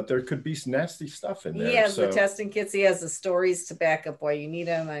 But there could be some nasty stuff in there. He has the testing kits. He has the stories to back up why you need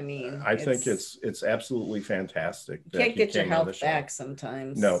them. I mean, I think it's absolutely fantastic. You can't get your health back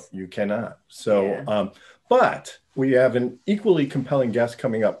sometimes. No, you cannot. So, but we have an equally compelling guest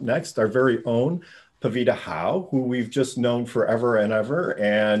coming up next, our very own Pavita Howe, who we've just known forever and ever.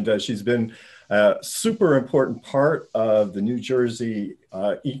 And she's been a super important part of the New Jersey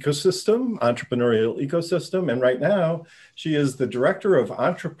ecosystem, entrepreneurial ecosystem. And right now, she is the Director of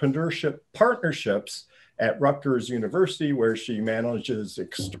Entrepreneurship Partnerships at Rutgers University, where she manages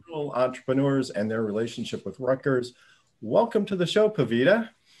external entrepreneurs and their relationship with Rutgers. Welcome to the show, Pavita.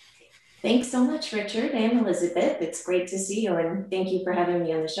 Thanks so much, Richard and Elizabeth. It's great to see you, and thank you for having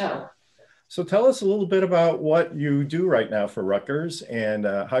me on the show. So tell us a little bit about what you do right now for Rutgers and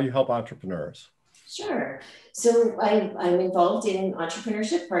how you help entrepreneurs. Sure. So I'm involved in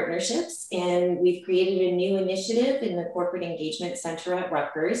entrepreneurship partnerships, and we've created a new initiative in the Corporate Engagement Center at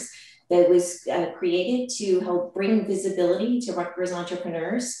Rutgers that was created to help bring visibility to Rutgers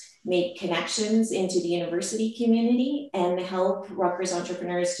entrepreneurs, make connections into the university community, and help Rutgers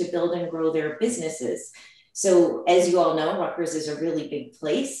entrepreneurs to build and grow their businesses. So as you all know, Rutgers is a really big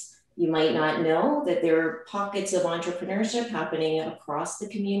place. You might not know that there are pockets of entrepreneurship happening across the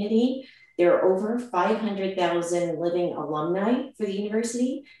community. There are over 500,000 living alumni for the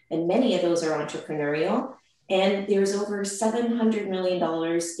university, and many of those are entrepreneurial. And there's over $700 million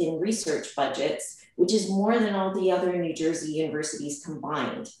in research budgets, which is more than all the other New Jersey universities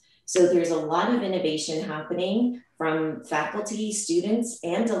combined. So there's a lot of innovation happening from faculty, students,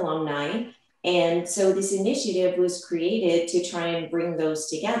 and alumni. And so this initiative was created to try and bring those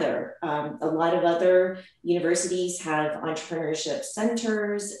together. A lot of other universities have entrepreneurship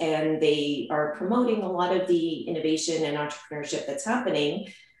centers, and they are promoting a lot of the innovation and entrepreneurship that's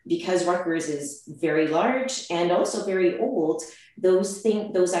happening. Because Rutgers is very large and also very old, those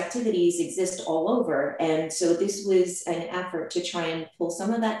activities exist all over. And so this was an effort to try and pull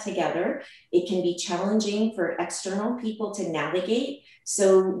some of that together. It can be challenging for external people to navigate.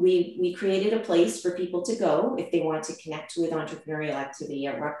 So we created a place for people to go if they want to connect with entrepreneurial activity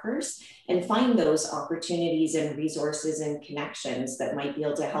at Rutgers and find those opportunities and resources and connections that might be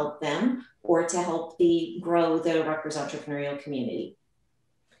able to help them or to help grow the Rutgers entrepreneurial community.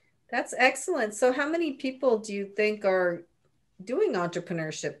 That's excellent. So how many people do you think are doing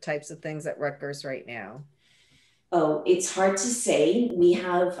entrepreneurship types of things at Rutgers right now? Oh, it's hard to say. We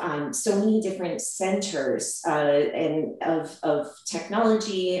have so many different centers and of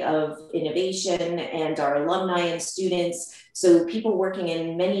technology, of innovation, and our alumni and students. So people working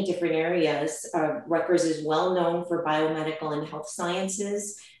in many different areas. Rutgers is well known for biomedical and health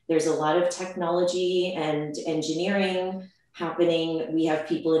sciences. There's a lot of technology and engineering happening. We have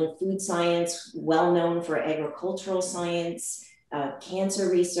people in food science, well known for agricultural science, cancer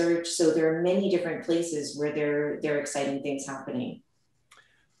research. So there are many different places where there are exciting things happening.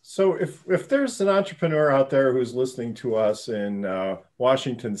 So if there's an entrepreneur out there who's listening to us in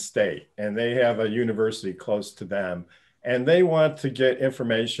Washington State, and they have a university close to them, and they want to get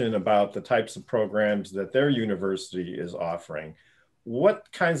information about the types of programs that their university is offering.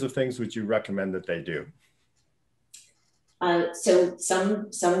 What kinds of things would you recommend that they do? So some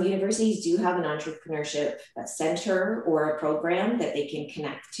universities do have an entrepreneurship center or a program that they can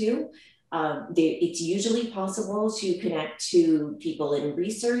connect to. It's usually possible to connect to people in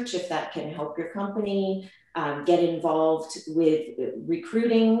research if that can help your company, get involved with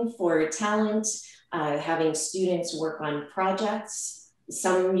recruiting for talent, having students work on projects.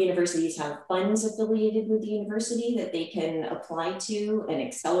 Some universities have funds affiliated with the university that they can apply to, an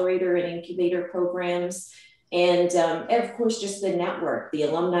accelerator and incubator programs. And of course, just the network, the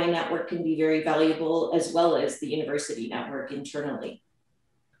alumni network can be very valuable, as well as the university network internally.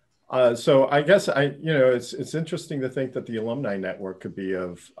 So I guess it's interesting to think that the alumni network could be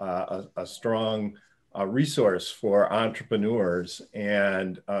of a strong resource for entrepreneurs.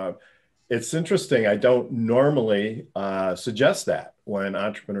 And it's interesting, I don't normally suggest that when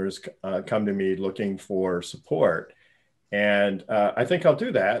entrepreneurs come to me looking for support. And I think I'll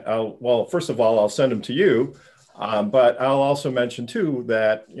do that. Well, first of all, I'll send them to you, but I'll also mention too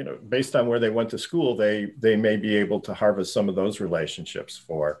that, based on where they went to school, they may be able to harvest some of those relationships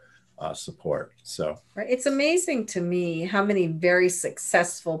for support. So it's amazing to me how many very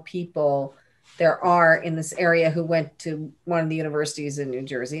successful people there are in this area who went to one of the universities in New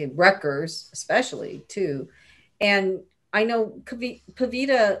Jersey, and Rutgers especially too. And I know,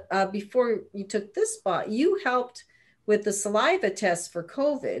 Pavita, before you took this spot, you helped with the saliva test for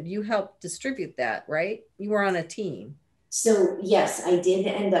COVID. You helped distribute that, right? You were on a team. So yes, I did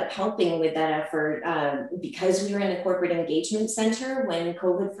end up helping with that effort because we were in a corporate engagement center. When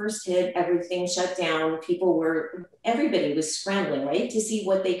COVID first hit, everything shut down. Everybody was scrambling, right, to see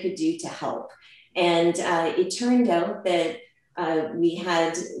what they could do to help. And it turned out that we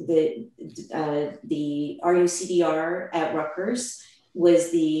had the RUCDR at Rutgers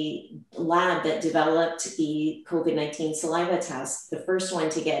was the lab that developed the COVID-19 saliva test, the first one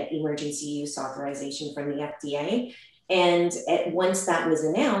to get emergency use authorization from the FDA. And once that was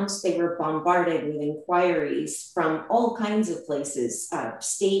announced, they were bombarded with inquiries from all kinds of places,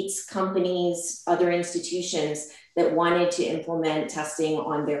 states, companies, other institutions that wanted to implement testing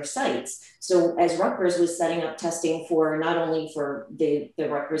on their sites. So as Rutgers was setting up testing for not only for the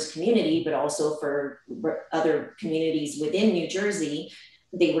Rutgers community, but also for other communities within New Jersey,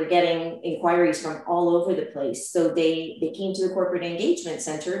 they were getting inquiries from all over the place. So they came to the Corporate Engagement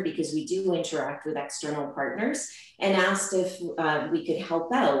Center, because we do interact with external partners, and asked if we could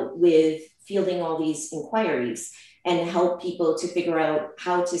help out with fielding all these inquiries and help people to figure out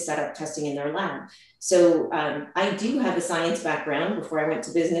how to set up testing in their lab. So I do have a science background before I went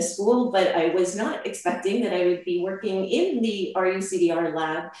to business school, but I was not expecting that I would be working in the RUCDR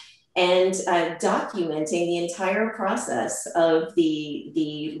lab and documenting the entire process of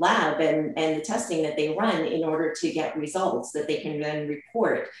the lab and the testing that they run in order to get results that they can then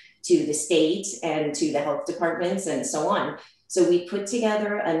report to the state and to the health departments and so on. So we put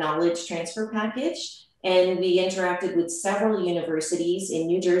together a knowledge transfer package, and we interacted with several universities in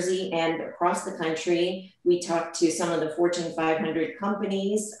New Jersey and across the country. We talked to some of the Fortune 500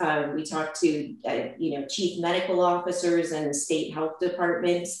 companies. We talked to chief medical officers and state health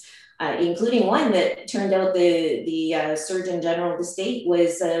departments, including one that turned out the Surgeon General of the state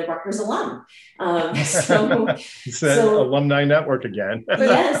was a Rutgers alum. So alumni network again.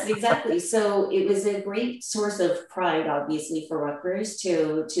 Yes, exactly. So it was a great source of pride, obviously, for Rutgers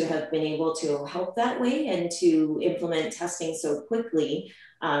to have been able to help that way and to implement testing so quickly.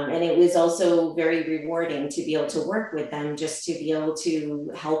 And it was also very rewarding to be able to work with them, just to be able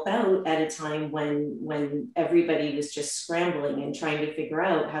to help out at a time when everybody was just scrambling and trying to figure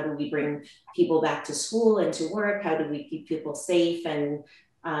out, how do we bring people back to school and to work? How do we keep people safe? And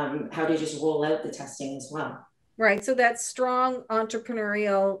how to just roll out the testing as well. Right. So that strong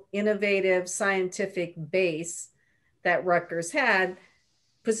entrepreneurial, innovative, scientific base that Rutgers had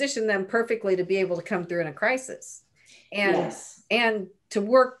positioned them perfectly to be able to come through in a crisis. And yes. And to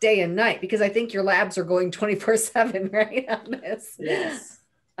work day and night, because I think your labs are going 24/7, right, on this, yes,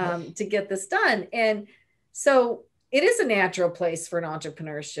 to get this done. And so it is a natural place for an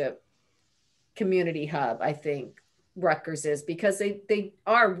entrepreneurship community hub, I think Rutgers is, because they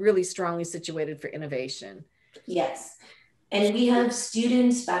are really strongly situated for innovation. Yes. And we have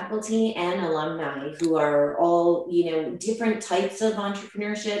students, faculty, and alumni who are all, different types of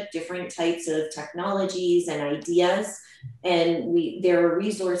entrepreneurship, different types of technologies and ideas. And there are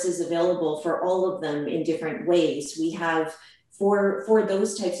resources available for all of them in different ways. We have for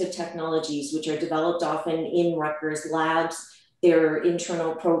those types of technologies, which are developed often in Rutgers labs, their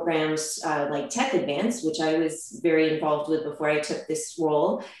internal programs like Tech Advance, which I was very involved with before I took this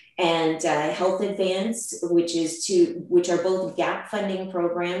role, and Health Advance, which are both gap funding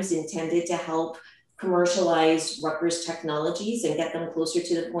programs intended to help commercialize Rutgers technologies and get them closer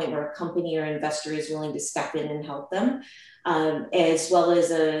to the point where a company or investor is willing to step in and help them. As well as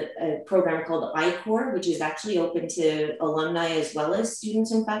a program called iCore, which is actually open to alumni as well as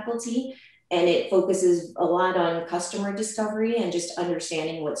students and faculty. And it focuses a lot on customer discovery and just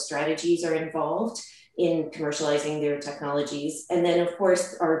understanding what strategies are involved in commercializing their technologies. And then, of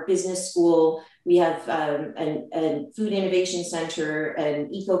course, our business school, we have a food innovation center,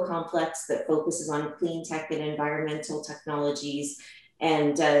 an eco-complex that focuses on clean tech and environmental technologies,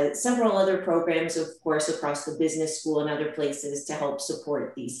 and several other programs, of course, across the business school and other places to help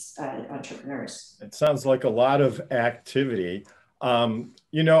support these entrepreneurs. It sounds like a lot of activity.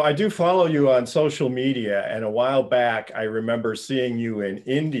 You know, I do follow you on social media, and a while back, I remember seeing you in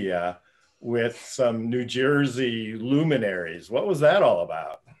India with some New Jersey luminaries. What was that all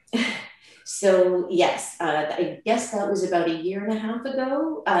about? So yes, I guess that was about a year and a half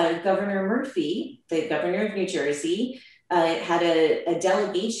ago. Governor Murphy, the governor of New Jersey, had a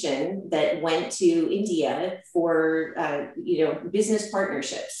delegation that went to India for business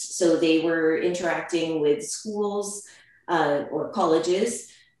partnerships. So they were interacting with schools or colleges,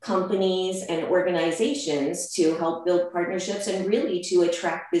 companies, and organizations to help build partnerships and really to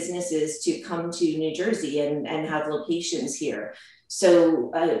attract businesses to come to New Jersey and have locations here.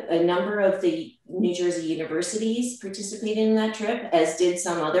 So a number of the New Jersey universities participated in that trip, as did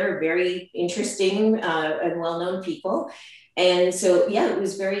some other very interesting and well-known people. And so, yeah, it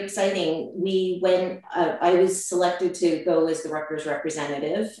was very exciting. We went, I was selected to go as the Rutgers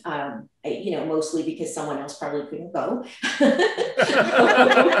representative, mostly because someone else probably couldn't go.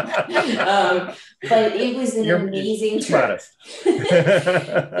 But it was an amazing trip.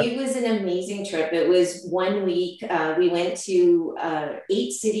 It was an amazing trip. It was 1 week. We went to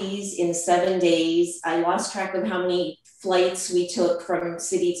 8 cities in 7 days. I lost track of how many flights we took from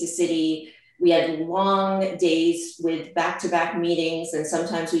city to city. We had long days with back-to-back meetings, and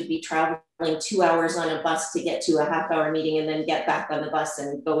sometimes we'd be traveling 2 hours on a bus to get to a half-hour meeting and then get back on the bus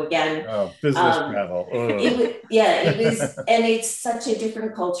and go again. Oh, business travel. It was, and it's such a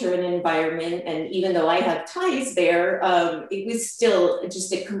different culture and environment. And even though I have ties there, it was still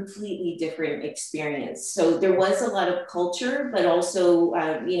just a completely different experience. So there was a lot of culture, but also,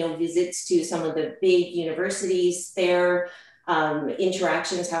 visits to some of the big universities there.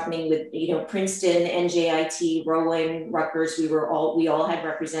 Interactions happening with, Princeton, NJIT, Rowan, Rutgers. We all had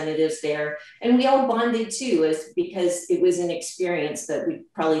representatives there, and we all bonded too, because it was an experience that we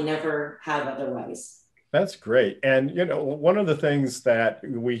probably never have otherwise. That's great. And, one of the things that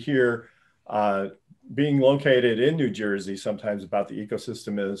we hear being located in New Jersey sometimes about the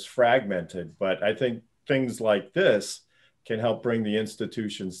ecosystem is fragmented, but I think things like this can help bring the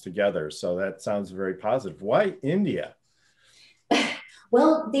institutions together. So that sounds very positive. Why India?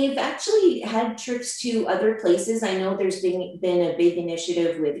 Well, they've actually had trips to other places. I know there's been a big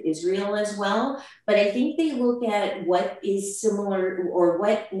initiative with Israel as well, but I think they look at what is similar or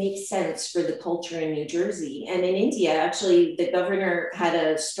what makes sense for the culture in New Jersey. And in India, actually, the governor had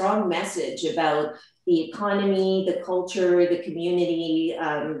a strong message about the economy, the culture, the community,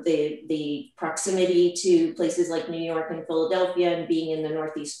 the proximity to places like New York and Philadelphia and being in the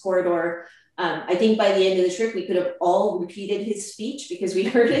Northeast Corridor. I think by the end of the trip, we could have all repeated his speech because we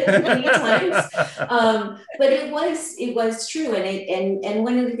heard it many times. But it was true. And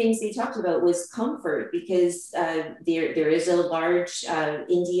one of the things they talked about was comfort, because there is a large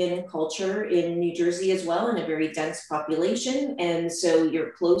Indian culture in New Jersey as well, and a very dense population. And so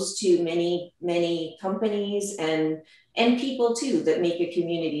you're close to many, many companies and people too, that make a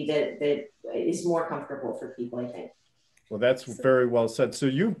community that is more comfortable for people, I think. Well, that's very well said. So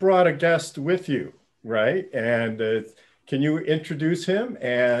you brought a guest with you, right? And can you introduce him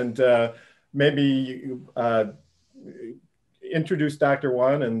and maybe introduce Dr.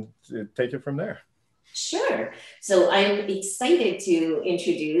 Juan and take it from there? Sure. So I'm excited to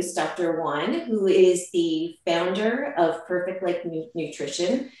introduce Dr. Juan, who is the founder of Perfect Like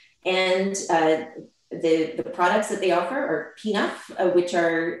Nutrition. And the products that they offer are Peanut, which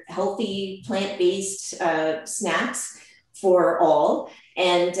are healthy plant-based snacks for all.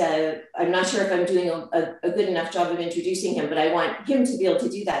 And I'm not sure if I'm doing a good enough job of introducing him, but I want him to be able to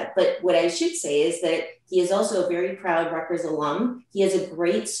do that. But what I should say is that he is also a very proud Rutgers alum. He has a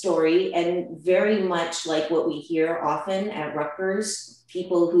great story, and very much like what we hear often at Rutgers,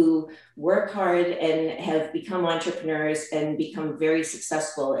 people who work hard and have become entrepreneurs and become very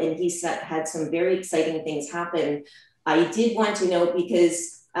successful. And he's had some very exciting things happen I did want to note,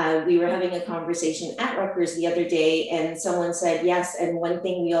 because we were having a conversation at Rutgers the other day, and someone said, yes, and one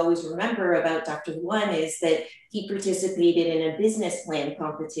thing we always remember about Dr. Juan is that he participated in a business plan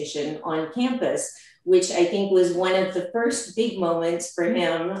competition on campus, which I think was one of the first big moments for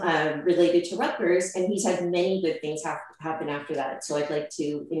him related to Rutgers, and he's had many good things happen after that. So I'd like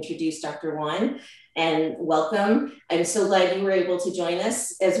to introduce Dr. Juan and welcome. I'm so glad you were able to join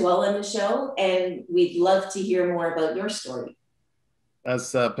us as well on the show, and we'd love to hear more about your story.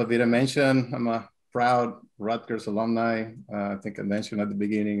 As Pavita mentioned, I'm a proud Rutgers alumni. I think I mentioned at the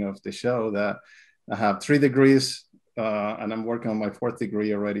beginning of the show that I have 3 degrees and I'm working on my 4th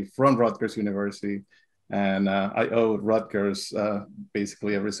degree already from Rutgers University. And I owe Rutgers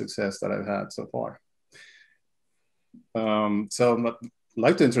basically every success that I've had so far. So I'd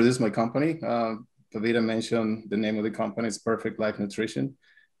like to introduce my company. Pavita mentioned the name of the company is Perfect Life Nutrition.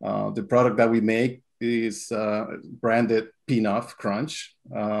 The product that we make is branded Peanut Crunch.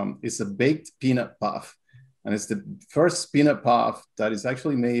 It's a baked peanut puff, and it's the first peanut puff that is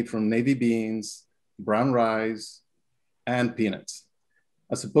actually made from navy beans, brown rice, and peanuts.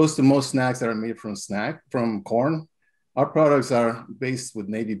 As opposed to most snacks that are made from corn, our products are based with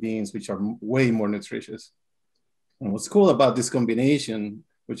navy beans, which are way more nutritious. And what's cool about this combination,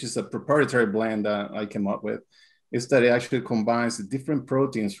 which is a proprietary blend that I came up with, is that it actually combines the different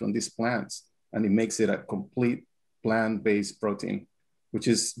proteins from these plants, and it makes it a complete plant-based protein, which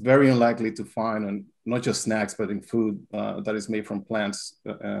is very unlikely to find on not just snacks, but in food that is made from plants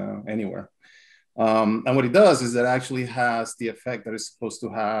anywhere. And what it does is it actually has the effect that it's supposed to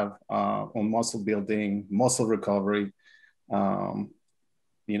have on muscle building, muscle recovery.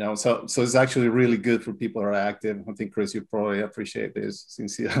 You know, so it's actually really good for people who are active. I think, Chris, you probably appreciate this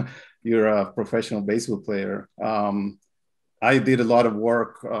since you're a professional baseball player. I did a lot of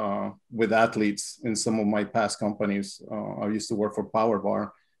work with athletes in some of my past companies. I used to work for Power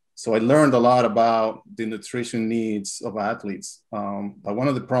Bar. So I learned a lot about the nutrition needs of athletes. But one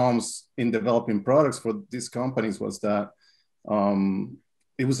of the problems in developing products for these companies was that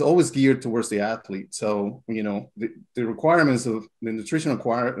it was always geared towards the athlete. So, you know, the requirements of the nutritional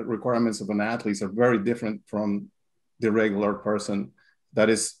requirements of an athlete are very different from the regular person that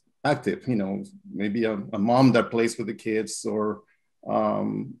is active, you know, maybe a mom that plays with the kids, or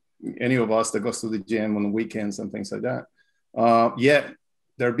any of us that goes to the gym on the weekends and things like that. Yet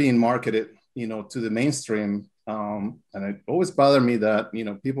they're being marketed, you know, to the mainstream. And it always bothered me that, you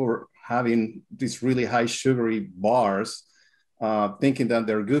know, people were having these really high sugary bars, thinking that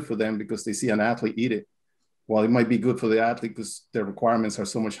they're good for them because they see an athlete eat it. Well, it might be good for the athlete because their requirements are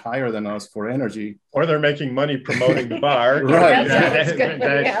so much higher than us for energy. Or they're making money promoting the bar. Right.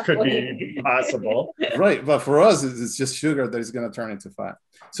 That could be possible. Right. But for us, it's just sugar that is going to turn into fat.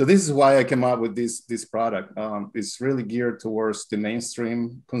 So this is why I came up with this product. It's really geared towards the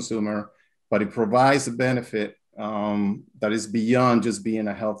mainstream consumer, but it provides a benefit that is beyond just being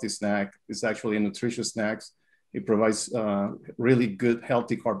a healthy snack. It's actually a nutritious snack. It provides really good,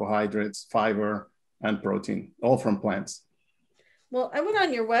 healthy carbohydrates, fiber, and protein, all from plants. Well, I went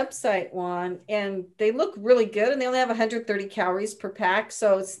on your website, Juan, and they look really good, and they only have 130 calories per pack.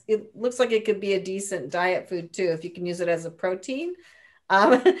 So it looks like it could be a decent diet food too, if you can use it as a protein.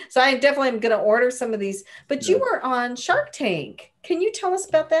 So I definitely am going to order some of these. But you were on Shark Tank. Can you tell us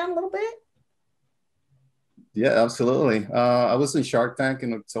about that a little bit? Yeah, absolutely. I was in Shark Tank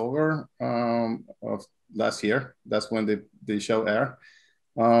in October of last year. That's when the show aired.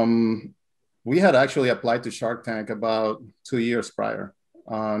 We had actually applied to Shark Tank about 2 years prior.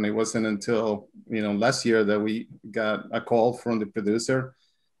 It wasn't until, you know, last year that we got a call from the producer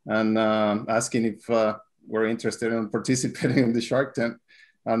and asking if we're interested in participating in the Shark Tank.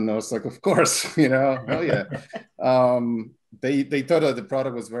 And I was like, of course, you know, hell yeah. They thought that the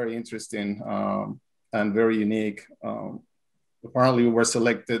product was very interesting and very unique. Apparently we were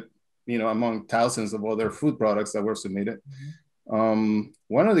selected, you know, among thousands of other food products that were submitted.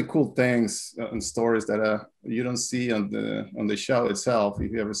 One of the cool things and stories that you don't see on the show itself,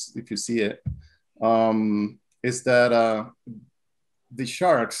 if you see it, is that the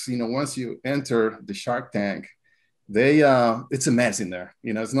sharks, you know, once you enter the Shark Tank, it's a mess in there.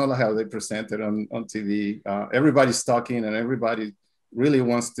 You know, it's not like how they present it on TV. Everybody's talking, and everybody really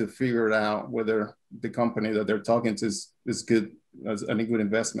wants to figure out whether the company that they're talking to is good, as a good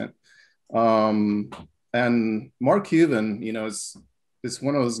investment. And Mark Cuban, you know, is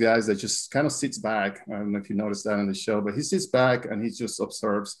one of those guys that just kind of sits back. I don't know if you noticed that in the show, but he sits back and he just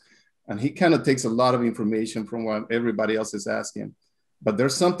observes, and he kind of takes a lot of information from what everybody else is asking. But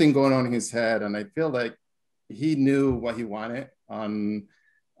there's something going on in his head, and I feel like he knew what he wanted. And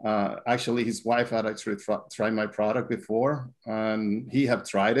Actually, his wife had actually tried my product before, and he had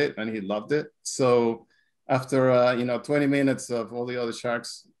tried it and he loved it. So after 20 minutes of all the other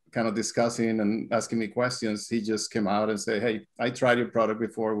sharks kind of discussing and asking me questions, he just came out and said, "Hey, I tried your product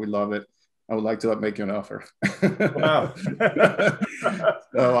before. We love it. I would like to make you an offer." Wow.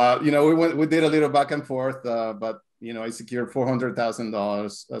 So we did a little back and forth, but I secured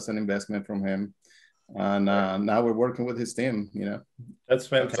 $400,000 as an investment from him, and now we're working with his team. That's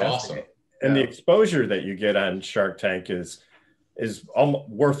fantastic. That's awesome. And the exposure that you get on Shark Tank is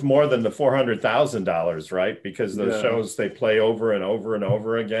worth more than the $400,000, right? Because those shows, they play over and over and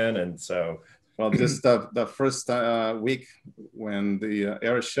over again. And so, well, just the first week when the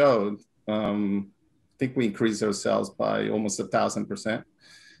air showed, I think we increased our sales by almost 1,000%.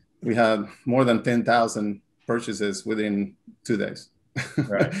 We had more than 10,000 purchases within 2 days.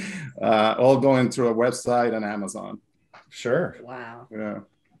 Right. All going through a website and Amazon. Sure. Wow. Yeah.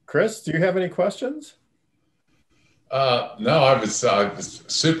 Chris, do you have any questions? No, I was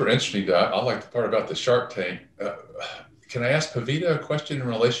super interesting. I like the part about the Shark Tank. Can I ask Pavita a question in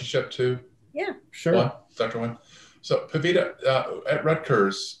relationship to? Yeah, sure. Dr. Juan? So Pavita, at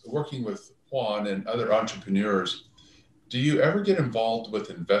Rutgers, working with Juan and other entrepreneurs, do you ever get involved with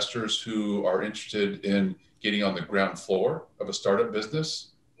investors who are interested in getting on the ground floor of a startup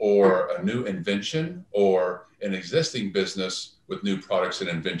business or a new invention or an existing business with new products and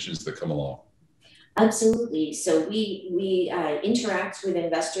inventions that come along? Absolutely. So we interact with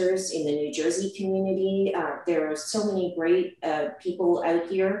investors in the New Jersey community. There are so many great people out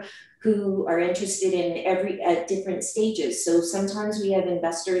here who are interested in at different stages. So sometimes we have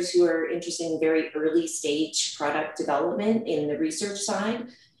investors who are interested in very early stage product development in the research side.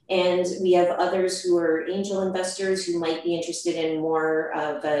 And we have others who are angel investors who might be interested in more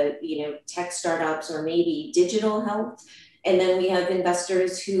of tech startups or maybe digital health. And then we have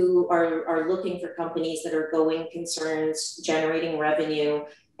investors who are looking for companies that are going concerns, generating revenue,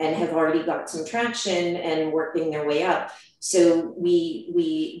 and have already got some traction and working their way up. So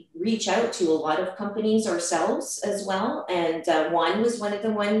we reach out to a lot of companies ourselves as well. And Juan was one of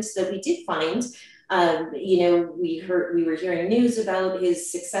the ones that we did find. We were hearing news about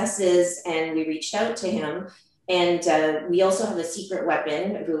his successes, and we reached out to him. And we also have a secret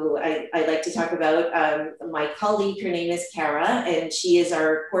weapon who I like to talk about. My colleague, her name is Kara, and she is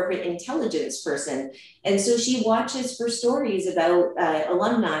our corporate intelligence person. And so she watches for stories about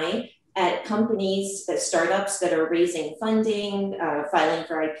alumni at companies, startups that are raising funding, filing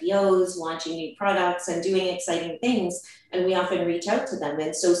for IPOs, launching new products, and doing exciting things. And we often reach out to them.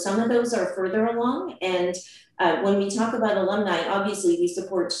 And so some of those are further along. And when we talk about alumni, obviously we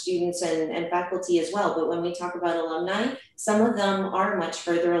support students and faculty as well. But when we talk about alumni, some of them are much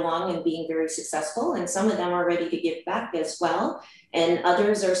further along and being very successful. And some of them are ready to give back as well. And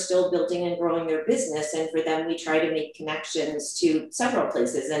others are still building and growing their business. And for them, we try to make connections to several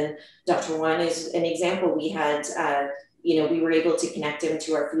places. And Dr. Juan is an example. We had, we were able to connect him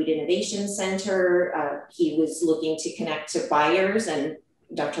to our Food Innovation Center. He was looking to connect to buyers, and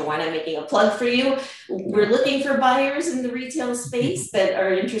Dr. Juan, I'm making a plug for you. We're looking for buyers in the retail space that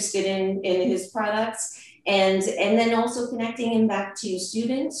are interested in his products. And then also connecting him back to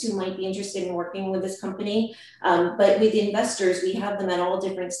students who might be interested in working with this company. But with investors, we have them at all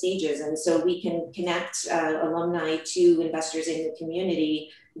different stages. And so we can connect alumni to investors in the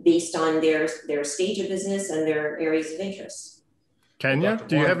community based on their stage of business and their areas of interest. Kenya,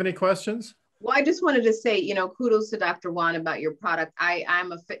 do you have any questions? Well, I just wanted to say, kudos to Dr. Juan about your product.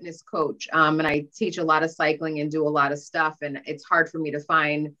 I'm a fitness coach, and I teach a lot of cycling and do a lot of stuff. And it's hard for me to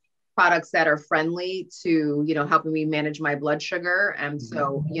find products that are friendly to, helping me manage my blood sugar. And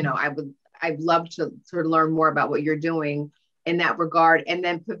so, I'd love to sort of learn more about what you're doing in that regard. And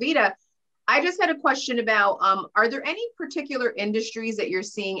then Pavita, I just had a question about, are there any particular industries that you're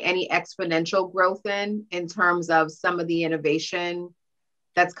seeing any exponential growth in terms of some of the innovation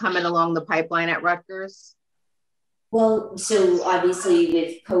that's coming along the pipeline at Rutgers? Well, so obviously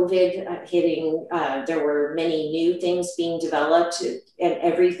with COVID hitting, there were many new things being developed, and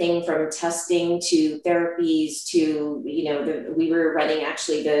everything from testing to therapies to, we were running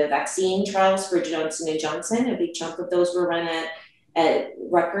actually the vaccine trials for Johnson & Johnson. A big chunk of those were run at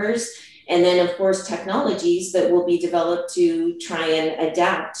Rutgers. And then, of course, technologies that will be developed to try and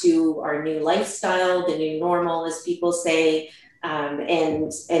adapt to our new lifestyle, the new normal, as people say.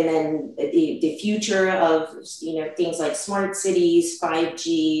 And then the future of things like smart cities,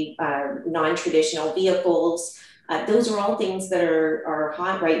 5G, non-traditional vehicles. Those are all things that are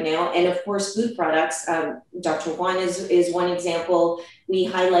hot right now. And of course, food products. Dr. Juan is one example. We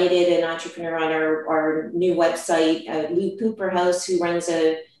highlighted an entrepreneur on our new website, Lou Cooperhouse, who runs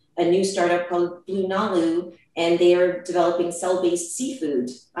a a new startup called Blue Nalu, and they are developing cell-based seafood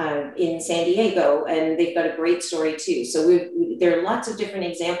in San Diego, and they've got a great story too. So there are lots of different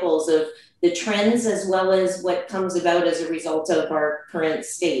examples of the trends as well as what comes about as a result of our current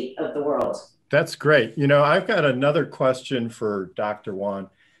state of the world. That's great. You know, I've got another question for Dr. Juan,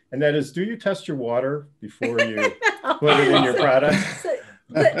 and that is, do you test your water before you put it in your product?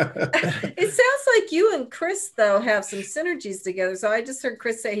 But it sounds like you and Chris, though, have some synergies together. So I just heard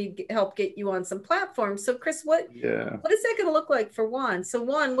Chris say he'd help get you on some platforms. So Chris, what is that going to look like for Juan? So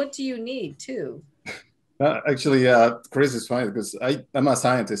Juan, what do you need too? Actually, Chris is funny because I'm a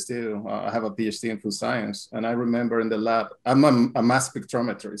scientist too. I have a PhD in food science, and I remember in the lab, I'm a mass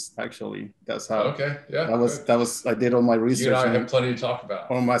spectrometrist. Actually, that's how. Okay, yeah. That was. I did all my research. You and I have plenty to talk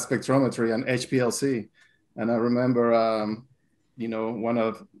about on mass spectrometry and HPLC, and I remember, you know, one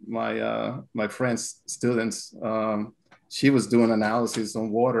of my friend's students, she was doing analysis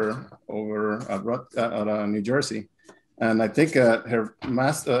on water over at New Jersey. And I think her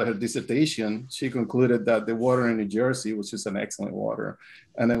dissertation, she concluded that the water in New Jersey was just an excellent water,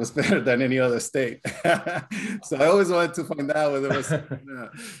 and it was better than any other state. So I always wanted to find out whether it was.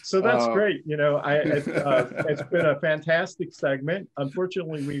 So that's great. You know, it's been a fantastic segment.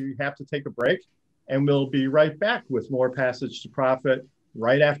 Unfortunately, we have to take a break, and we'll be right back with more Passage to Profit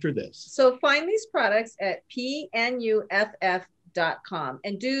right after this. So find these products at pnuff.com,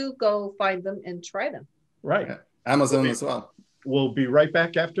 and do go find them and try them. Right. Yeah. Amazon as well. We'll be right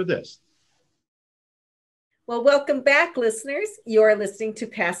back after this. Well, welcome back, listeners. You're listening to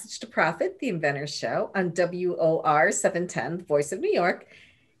Passage to Profit, the Inventor Show on WOR 710, the Voice of New York.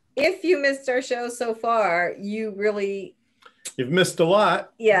 If you missed our show so far, you've missed a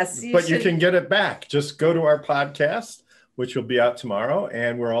lot. Yes. You can get it back. Just go to our podcast, which will be out tomorrow.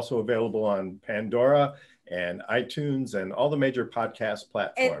 And we're also available on Pandora and iTunes and all the major podcast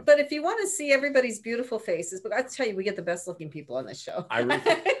platforms. But if you want to see everybody's beautiful faces, but I tell you, we get the best looking people on this show. Is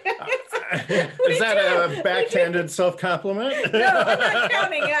that a backhanded self-compliment? No, I'm not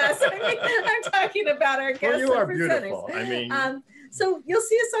counting us. I'm talking about our guests. Well, you are beautiful. I mean, so you'll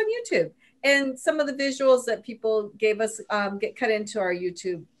see us on YouTube, and some of the visuals that people gave us get cut into our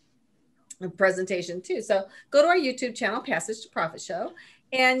YouTube presentation too. So go to our YouTube channel, Passage to Profit Show,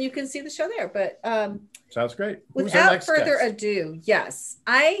 and you can see the show there. But sounds great. Without further ado, yes,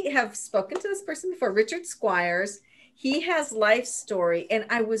 I have spoken to this person before, Richard Squires. He has life story, and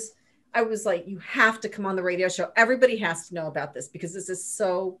I was like, you have to come on the radio show. Everybody has to know about this because this is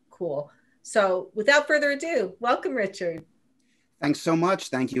so cool. So without further ado, welcome, Richard. Thanks so much.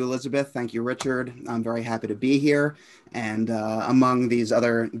 Thank you, Elizabeth. Thank you, Richard. I'm very happy to be here. And among these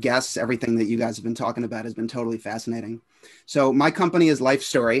other guests, everything that you guys have been talking about has been totally fascinating. So my company is Life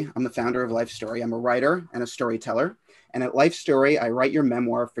Story. I'm the founder of Life Story. I'm a writer and a storyteller. And at Life Story, I write your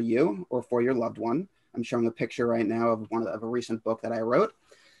memoir for you or for your loved one. I'm showing a picture right now of a recent book that I wrote.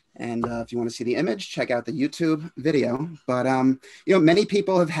 And if you want to see the image, check out the YouTube video. But you know, many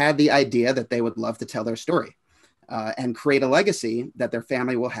people have had the idea that they would love to tell their story and create a legacy that their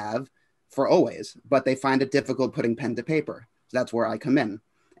family will have for always, but they find it difficult putting pen to paper. So that's where I come in.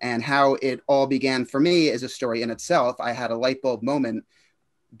 And how it all began for me is a story in itself. I had a light bulb moment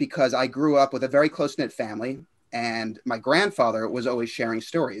because I grew up with a very close-knit family, and my grandfather was always sharing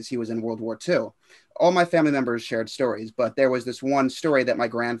stories. He was in World War II. All my family members shared stories, but there was this one story that my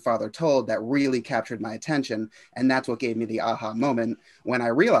grandfather told that really captured my attention. And that's what gave me the aha moment when I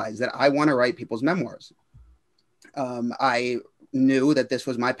realized that I want to write people's memoirs. I knew that this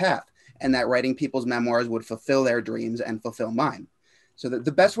was my path and that writing people's memoirs would fulfill their dreams and fulfill mine. So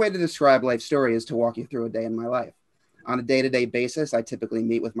the best way to describe Life Story is to walk you through a day in my life. On a day-to-day basis, I typically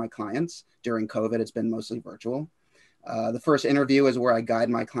meet with my clients. During COVID, it's been mostly virtual. The first interview is where I guide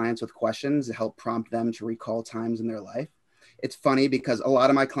my clients with questions to help prompt them to recall times in their life. It's funny because a lot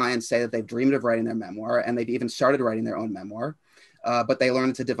of my clients say that they've dreamed of writing their memoir and they've even started writing their own memoir, but they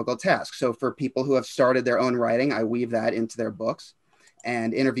learn it's a difficult task. So for people who have started their own writing, I weave that into their books.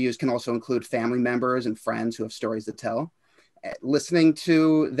 And interviews can also include family members and friends who have stories to tell. Listening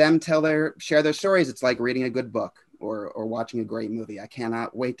to them share their stories, it's like reading a good book or watching a great movie. I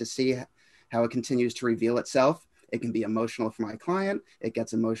cannot wait to see how it continues to reveal itself. It can be emotional for my client. It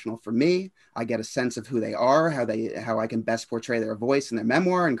gets emotional for me. I get a sense of who they are, how I can best portray their voice in their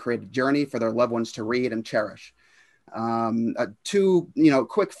memoir and create a journey for their loved ones to read and cherish. Two,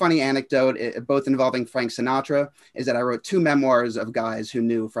 quick funny anecdote, both involving Frank Sinatra, is that I wrote two memoirs of guys who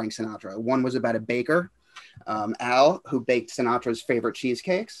knew Frank Sinatra. One was about a baker, Al, who baked Sinatra's favorite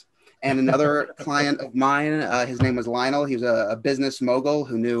cheesecakes. And another client of mine, his name was Lionel. He was a business mogul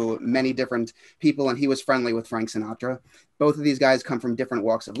who knew many different people, and he was friendly with Frank Sinatra. Both of these guys come from different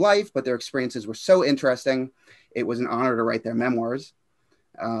walks of life, but their experiences were so interesting. It was an honor to write their memoirs.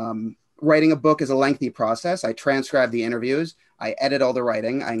 Writing a book is a lengthy process. I transcribe the interviews. I edit all the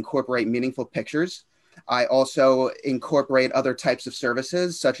writing. I incorporate meaningful pictures. I also incorporate other types of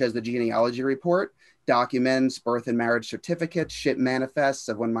services, such as the genealogy report, documents, birth and marriage certificates, ship manifests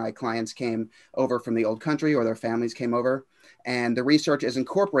of when my clients came over from the old country or their families came over. And the research is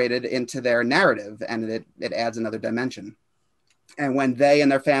incorporated into their narrative, and it adds another dimension. And when they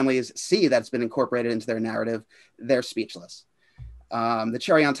and their families see that's been incorporated into their narrative, they're speechless. The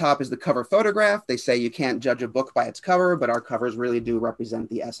cherry on top is the cover photograph. They say you can't judge a book by its cover, but our covers really do represent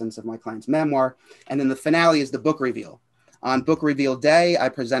the essence of my client's memoir. And then the finale is the book reveal. On book reveal day, I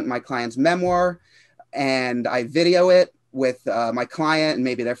present my client's memoir and I video it with my client and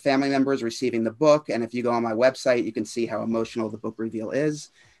maybe their family members receiving the book. And if you go on my website, you can see how emotional the book reveal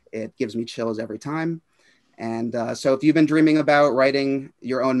is. It gives me chills every time. And so if you've been dreaming about writing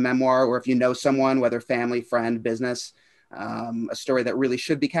your own memoir, or if you know someone, whether family, friend, business, a story that really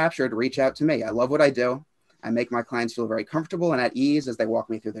should be captured, reach out to me. I love what I do. I make my clients feel very comfortable and at ease as they walk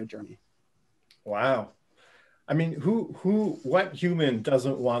me through their journey. Wow. I mean, what human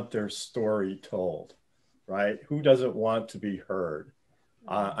doesn't want their story told, right? Who doesn't want to be heard?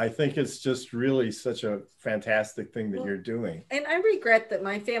 I think it's just really such a fantastic thing that you're doing. And I regret that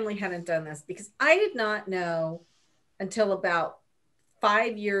my family hadn't done this, because I did not know until about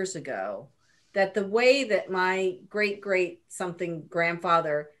 5 years ago that the way that my great something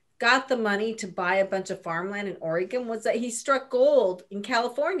grandfather got the money to buy a bunch of farmland in Oregon was that he struck gold in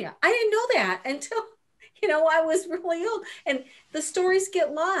California. I didn't know that until, I was really old. And the stories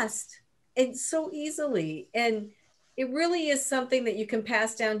get lost and so easily. And it really is something that you can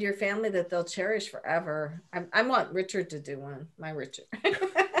pass down to your family that they'll cherish forever. I want Richard to do one, my Richard.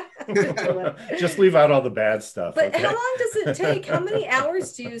 Just leave out all the bad stuff. But okay? How long does it take? How many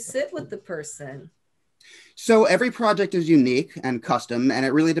hours do you sit with the person? So every project is unique and custom, and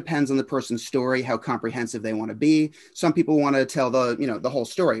it really depends on the person's story, how comprehensive they want to be. Some people want to tell the whole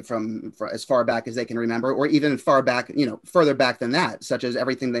story from as far back as they can remember, or even far back, further back than that, such as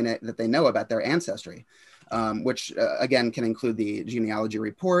everything that they know about their ancestry, which again can include the genealogy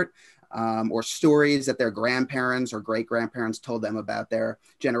report. Or stories that their grandparents or great-grandparents told them about their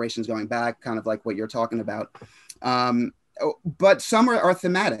generations going back, kind of like what you're talking about. But some are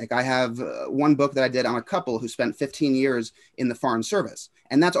thematic. I have one book that I did on a couple who spent 15 years in the Foreign Service,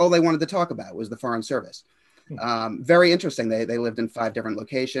 and that's all they wanted to talk about was the Foreign Service. Very interesting. They lived in 5 different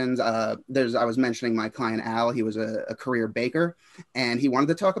locations. I was mentioning my client, Al. He was a career baker, and he wanted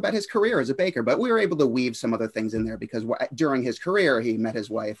to talk about his career as a baker, but we were able to weave some other things in there because during his career, he met his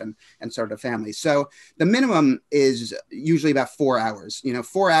wife and started a family. So the minimum is usually about 4 hours.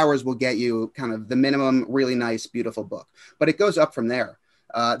 4 hours will get you kind of the minimum, really nice, beautiful book, but it goes up from there.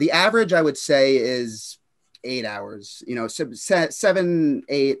 The average, I would say, is 8 hours, 7,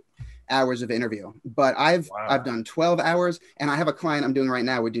 8 hours of interview, but I've done 12 hours, and I have a client I'm doing right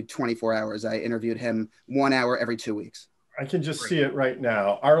now. We do 24 hours. I interviewed him 1 hour every 2 weeks. I can just see it right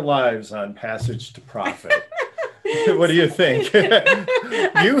now. Our lives on Passage to Profit. What do you think?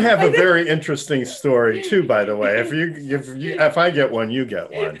 You have a very interesting story too, by the way. If I get one, you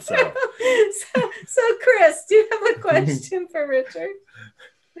get one. So Chris, do you have a question for Richard?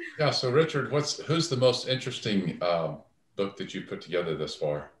 Yeah. So Richard, who's the most interesting book that you put together thus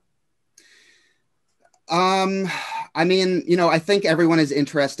far? I think everyone is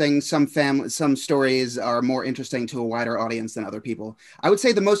interesting. Some stories are more interesting to a wider audience than other people. I would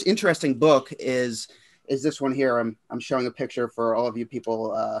say the most interesting book is this one here. I'm showing a picture for all of you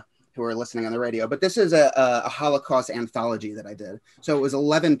people who are listening on the radio, but this is a Holocaust anthology that I did. So it was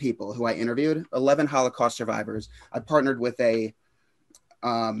 11 people who I interviewed, 11 Holocaust survivors. I partnered with a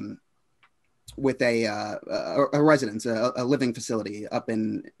residence, a living facility up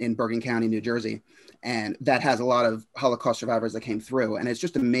in Bergen County, New Jersey. And that has a lot of Holocaust survivors that came through. And it's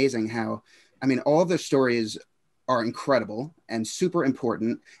just amazing how, all of their stories are incredible and super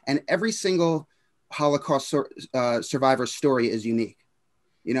important. And every single Holocaust survivor story is unique.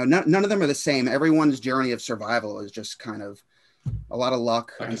 None of them are the same. Everyone's journey of survival is just kind of a lot of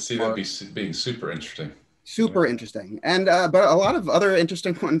luck. I can see that being super interesting. Super interesting. And but a lot of other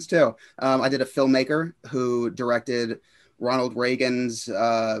interesting ones too. I did a filmmaker who directed Ronald Reagan's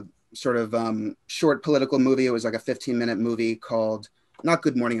sort of short political movie. It was like a 15-minute movie called not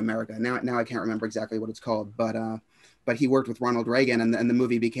Good Morning America. Now I can't remember exactly what it's called, but but he worked with Ronald Reagan, and the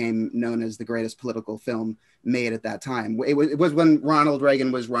movie became known as the greatest political film made at that time. It was when Ronald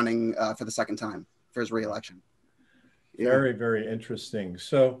Reagan was running for the second time for his reelection. Yeah. Very, very interesting.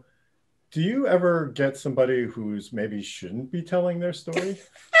 So do you ever get somebody who's maybe shouldn't be telling their story?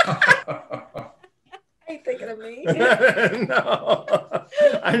 Are you thinking of me? No,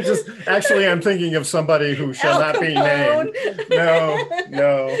 I'm thinking of somebody who shall not be named.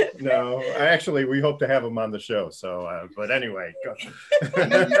 No. Actually, we hope to have him on the show. So, but anyway. Go.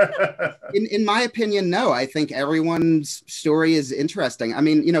 In my opinion, no. I think everyone's story is interesting. I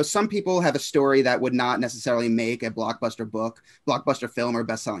mean, you know, some people have a story that would not necessarily make a blockbuster book, blockbuster film, or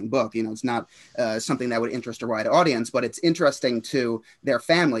best-selling book. You know, it's not something that would interest a wide audience, but it's interesting to their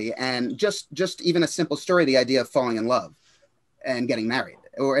family. And just even a simple story, the idea of falling in love and getting married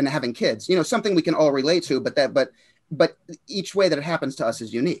and having kids, you know, something we can all relate to, but each way that it happens to us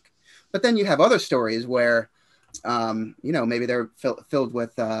is unique. But then you have other stories where, you know, maybe they're filled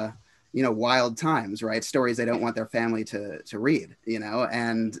with, you know, wild times, right? Stories they don't want their family to read, you know,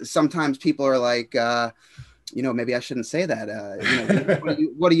 and sometimes people are like, you know, maybe I shouldn't say that. You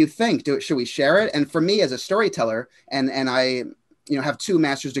know, what do you think? Should we share it? And for me as a storyteller, and I, you know, have 2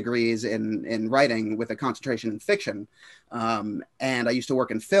 master's degrees in writing with a concentration in fiction. And I used to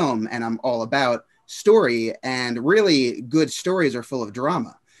work in film, and I'm all about story, and really good stories are full of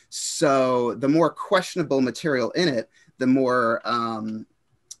drama. So the more questionable material in it, the more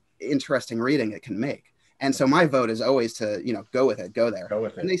interesting reading it can make. And so my vote is always to, you know, go with it.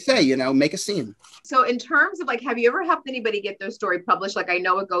 And they say, you know, make a scene. So in terms of like, have you ever helped anybody get their story published? Like, I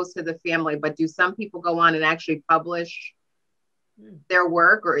know it goes to the family, but do some people go on and actually publish their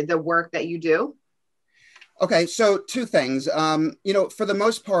work or the work that you do? Okay, so 2 things. You know, for the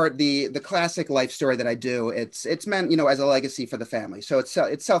most part, the classic life story that I do, it's meant, you know, as a legacy for the family. So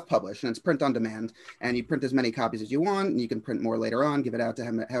it's self-published, and it's print on demand, and you print as many copies as you want, and you can print more later on, give it out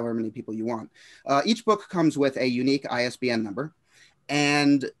to however many people you want. Each book comes with a unique ISBN number,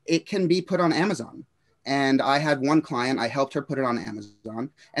 and it can be put on Amazon. And I had one client, I helped her put it on Amazon,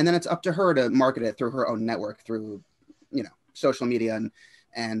 and then it's up to her to market it through her own network, through, you know, social media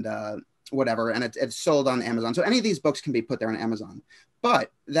and whatever, and it's sold on Amazon. So any of these books can be put there on Amazon.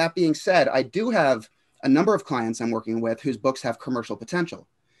 But that being said, I do have a number of clients I'm working with whose books have commercial potential.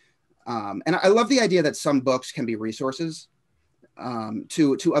 And I love the idea that some books can be resources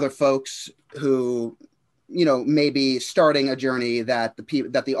to other folks who, you know, maybe starting a journey that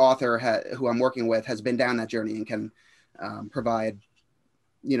the author who I'm working with has been down that journey and can provide,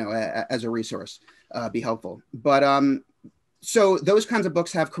 you know, as a resource, be helpful. But so those kinds of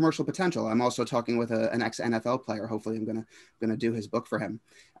books have commercial potential. I'm also talking with an ex-NFL player. Hopefully I'm gonna do his book for him.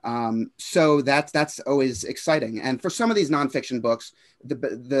 So that's always exciting. And for some of these nonfiction books,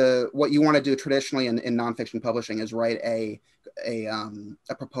 what you want to do traditionally in nonfiction publishing is write a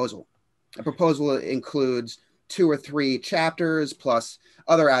proposal. A proposal includes 2 or 3 chapters plus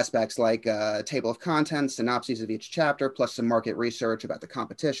other aspects like a table of contents, synopses of each chapter, plus some market research about the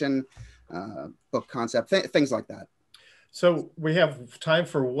competition, book concept, things like that. So we have time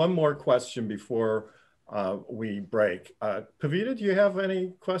for one more question before we break. Pavita, do you have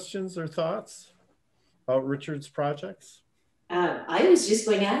any questions or thoughts about Richard's projects? I was just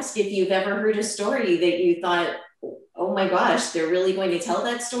going to ask if you've ever heard a story that you thought, oh my gosh, they're really going to tell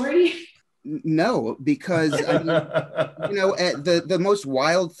that story? No, because I mean, you know, the most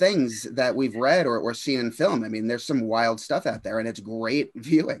wild things that we've read or seen in film, I mean, there's some wild stuff out there, and it's great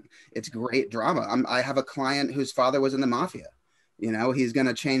viewing. It's great drama. I have a client whose father was in the mafia. You know, he's going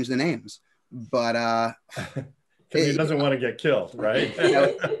to change the names, but he doesn't want to get killed, right? You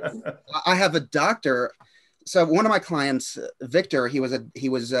know, I have a doctor. So one of my clients, Victor, he's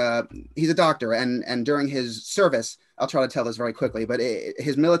a doctor, and during his service, I'll try to tell this very quickly, but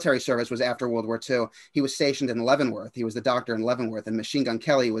his military service was after World War II. He was stationed in Leavenworth. He was the doctor in Leavenworth, and Machine Gun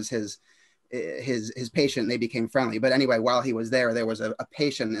Kelly was his patient, and they became friendly. But anyway, while he was there was a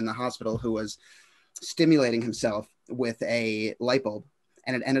patient in the hospital who was stimulating himself with a light bulb,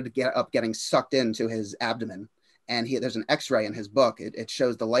 and it ended up getting sucked into his abdomen. And there's an X-ray in his book. It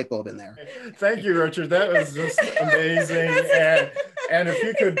shows the light bulb in there. Thank you, Richard. That was just amazing. And if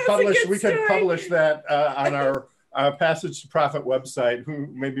you could publish, we could publish that on our Passage to Profit website.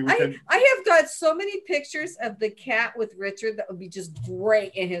 I have got so many pictures of the cat with Richard that would be just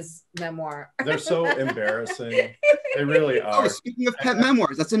great in his memoir. They're so embarrassing. They really are. Oh, speaking of pet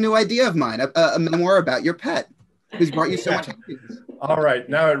memoirs, that's a new idea of mine. A memoir about your pet who's brought you so much happiness. All right,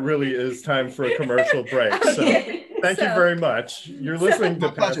 now it really is time for a commercial break. Okay. So thank you very much. You're listening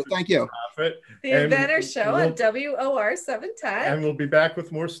to Pleasure. Thank you. Profit, The Inventor Show on WOR 7 Times. And we'll be back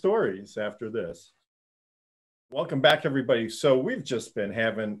with more stories after this. Welcome back, everybody. So we've just been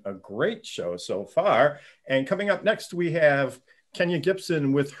having a great show so far. And coming up next, we have Kenya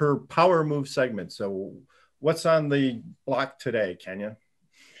Gibson with her Power Move segment. So what's on the block today, Kenya?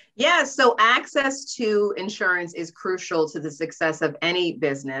 Yeah, so access to insurance is crucial to the success of any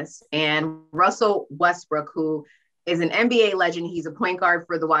business. And Russell Westbrook, who is an NBA legend, he's a point guard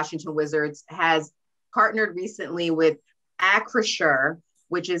for the Washington Wizards, has partnered recently with Acrisure,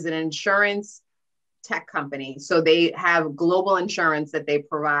 which is an insurance tech company. So they have global insurance that they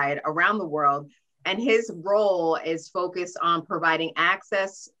provide around the world. And his role is focused on providing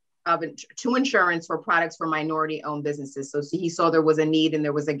access to insurance for products for minority-owned businesses. So he saw there was a need and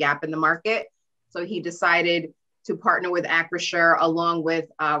there was a gap in the market. So he decided to partner with Acrisure along with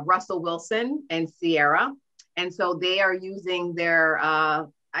Russell Wilson and Sierra. And so they are using their,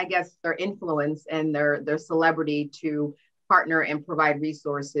 their influence and their celebrity to partner and provide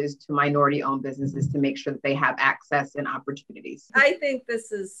resources to minority-owned businesses to make sure that they have access and opportunities. I think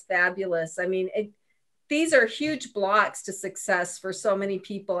this is fabulous. I mean, these are huge blocks to success for so many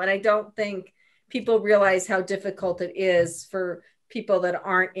people. And I don't think people realize how difficult it is for people that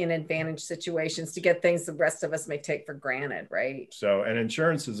aren't in advantaged situations to get things the rest of us may take for granted, right? So, and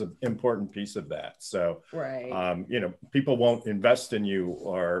insurance is an important piece of that. So, right. People won't invest in you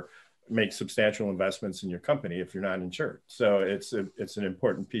or make substantial investments in your company if you're not insured. So it's an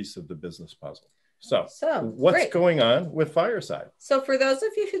important piece of the business puzzle. So what's great. Going on with Fireside? So for those of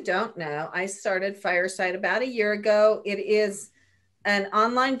you who don't know, I started Fireside about a year ago. It is an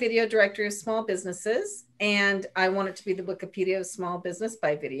online video directory of small businesses, and I want it to be the Wikipedia of small business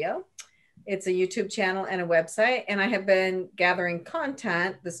by video. It's a YouTube channel and a website, and I have been gathering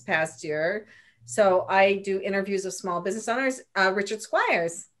content this past year. So I do interviews of small business owners, Richard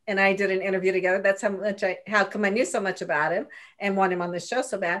Squires, and I did an interview together. That's how come I knew so much about him and want him on this show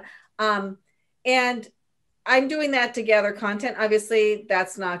so bad. And I'm doing that to gather content. Obviously,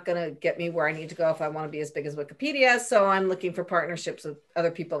 that's not going to get me where I need to go if I want to be as big as Wikipedia. So I'm looking for partnerships with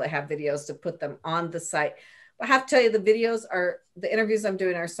other people that have videos to put them on the site. But I have to tell you, the interviews I'm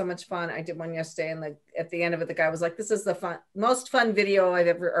doing are so much fun. I did one yesterday, and at the end of it, the guy was like, "This is the most fun video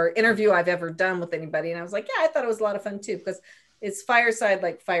or interview I've ever done with anybody." And I was like, "Yeah, I thought it was a lot of fun too, because it's fireside,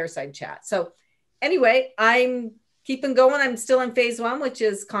 like fireside chat." So anyway, I'm keeping going. I'm still in phase 1, which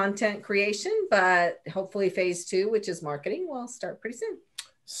is content creation, but hopefully phase 2, which is marketing, will start pretty soon.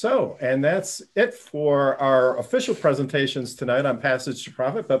 So, and that's it for our official presentations tonight on Passage to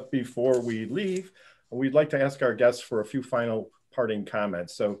Profit. But before we leave, we'd like to ask our guests for a few final parting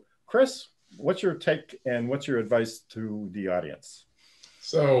comments. So Chris, what's your take and what's your advice to the audience?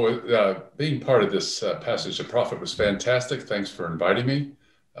 So being part of this Passage to Profit was fantastic. Thanks for inviting me.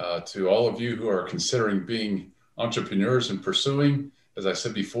 To all of you who are considering being entrepreneurs and pursuing, as I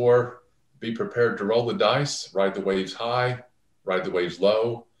said before, be prepared to roll the dice, ride the waves high, ride the waves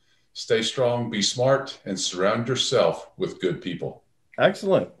low, stay strong, be smart, and surround yourself with good people.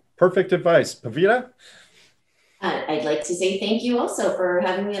 Excellent. Perfect advice. Pavita? I'd like to say thank you also for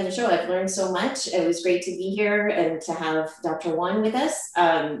having me on the show. I've learned so much. It was great to be here and to have Dr. Juan with us.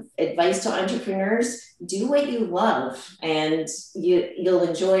 Advice to entrepreneurs: do what you love, and you'll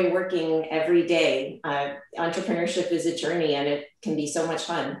enjoy working every day. Entrepreneurship is a journey, and it can be so much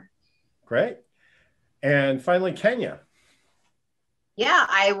fun. Great. And finally, Kenya. Yeah,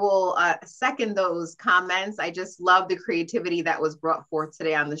 I will second those comments. I just love the creativity that was brought forth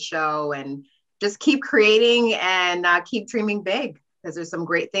today on the show, and just keep creating and keep dreaming big, because there's some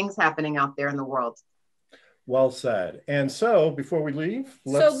great things happening out there in the world. Well said. And so before we leave,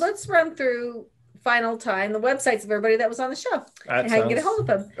 let's run through final time the websites of everybody that was on the show and how you can get a hold of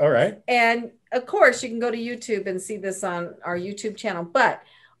them. All right. And of course, you can go to YouTube and see this on our YouTube channel. But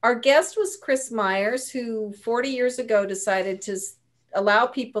our guest was Chris Myers, who 40 years ago decided to allow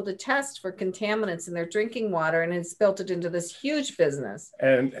people to test for contaminants in their drinking water, and has built it into this huge business.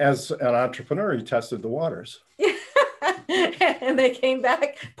 And as an entrepreneur, he tested the waters. And they came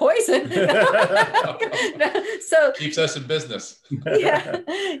back poison. So keeps us in business. Yeah,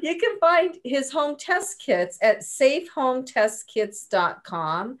 you can find his home test kits at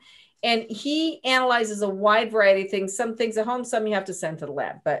safehometestkits.com. And he analyzes a wide variety of things, some things at home, some you have to send to the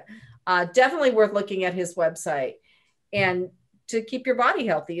lab, but definitely worth looking at his website. And to keep your body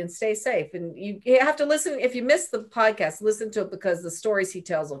healthy and stay safe. And you have to listen. If you missed the podcast, listen to it, because the stories he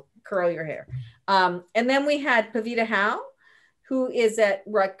tells will curl your hair. And then we had Pavita Howe, who is at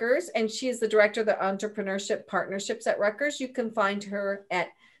Rutgers, and she is the director of the Entrepreneurship Partnerships at Rutgers. You can find her at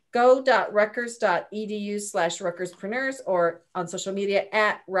go.rutgers.edu/Rutgerspreneurs or on social media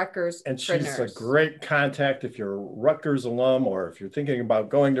at Rutgerspreneurs. And she's a great contact if you're a Rutgers alum, or if you're thinking about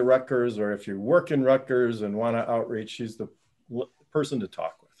going to Rutgers, or if you work in Rutgers and want to outreach, she's the person to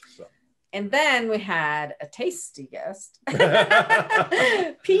talk with. So. And then we had a tasty guest,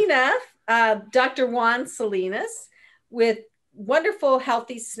 Pina, Dr. JuanSalinas, with wonderful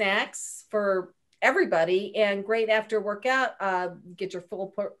healthy snacks for everybody and great after workout. Get your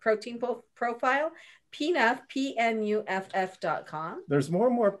full protein profile. Pnuff, PNUFF.com. There's more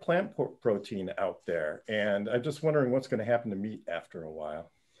and more plant protein out there. And I'm just wondering what's going to happen to meat after a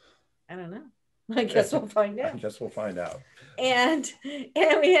while. I don't know. I guess we'll find out. I guess we'll find out. And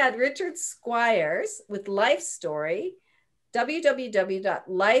we had Richard Squires with Life Story,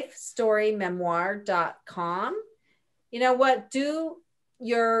 www.lifestorymemoir.com. You know what? Do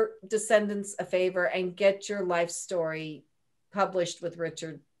your descendants a favor and get your life story published with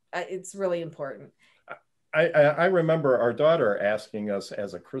Richard. It's really important. I remember our daughter asking us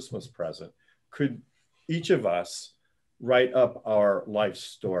as a Christmas present, could each of us write up our life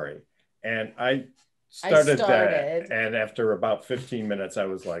story? And I started that. And after about 15 minutes, I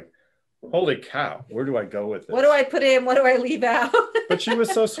was like, holy cow, where do I go with this? What do I put in? What do I leave out? But she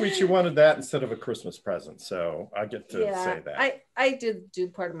was so sweet. She wanted that instead of a Christmas present. So I get to say that. I did do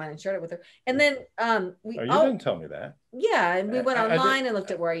part of mine and shared it with her. And then you didn't tell me that. Yeah. And we went online and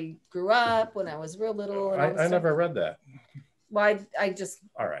looked at where I grew up when I was real little. And I never read that. Well, I just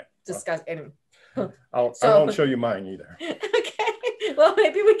discussed anyway. I won't show you mine either. Okay. Well,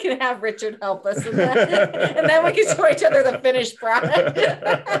 maybe we can have Richard help us, and then we can show each other the finished product.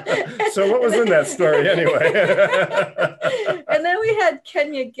 So what was in that story anyway? And then we had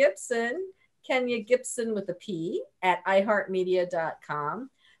Kenya Gibson with a P at iHeartMedia.com,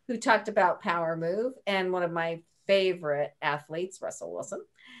 who talked about Power Move, and one of my favorite athletes, Russell Wilson.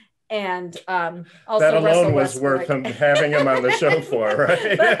 And also that alone Russell was Westbrook. worth having him on the show for,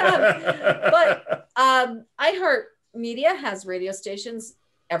 right? but iHeartMedia has radio stations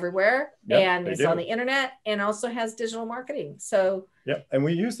everywhere, and it's on the internet, and also has digital marketing. So and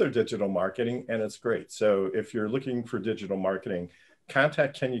we use their digital marketing, and it's great. So if you're looking for digital marketing,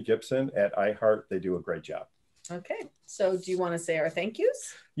 contact Kenya Gibson at iHeart. They do a great job. Okay. So do you want to say our thank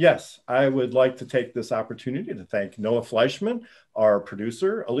yous? Yes, I would like to take this opportunity to thank Noah Fleischman, our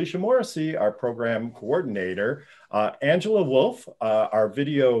producer, Alicia Morrissey, our program coordinator, Angela Wolf, our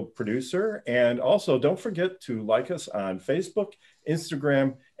video producer, and also don't forget to like us on Facebook,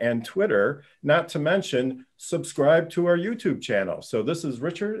 Instagram, and Twitter, not to mention subscribe to our YouTube channel. So this is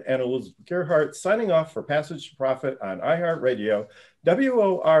Richard and Elizabeth Gerhardt signing off for Passage to Profit on iHeartRadio,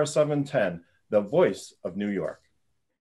 WOR 710, the voice of New York.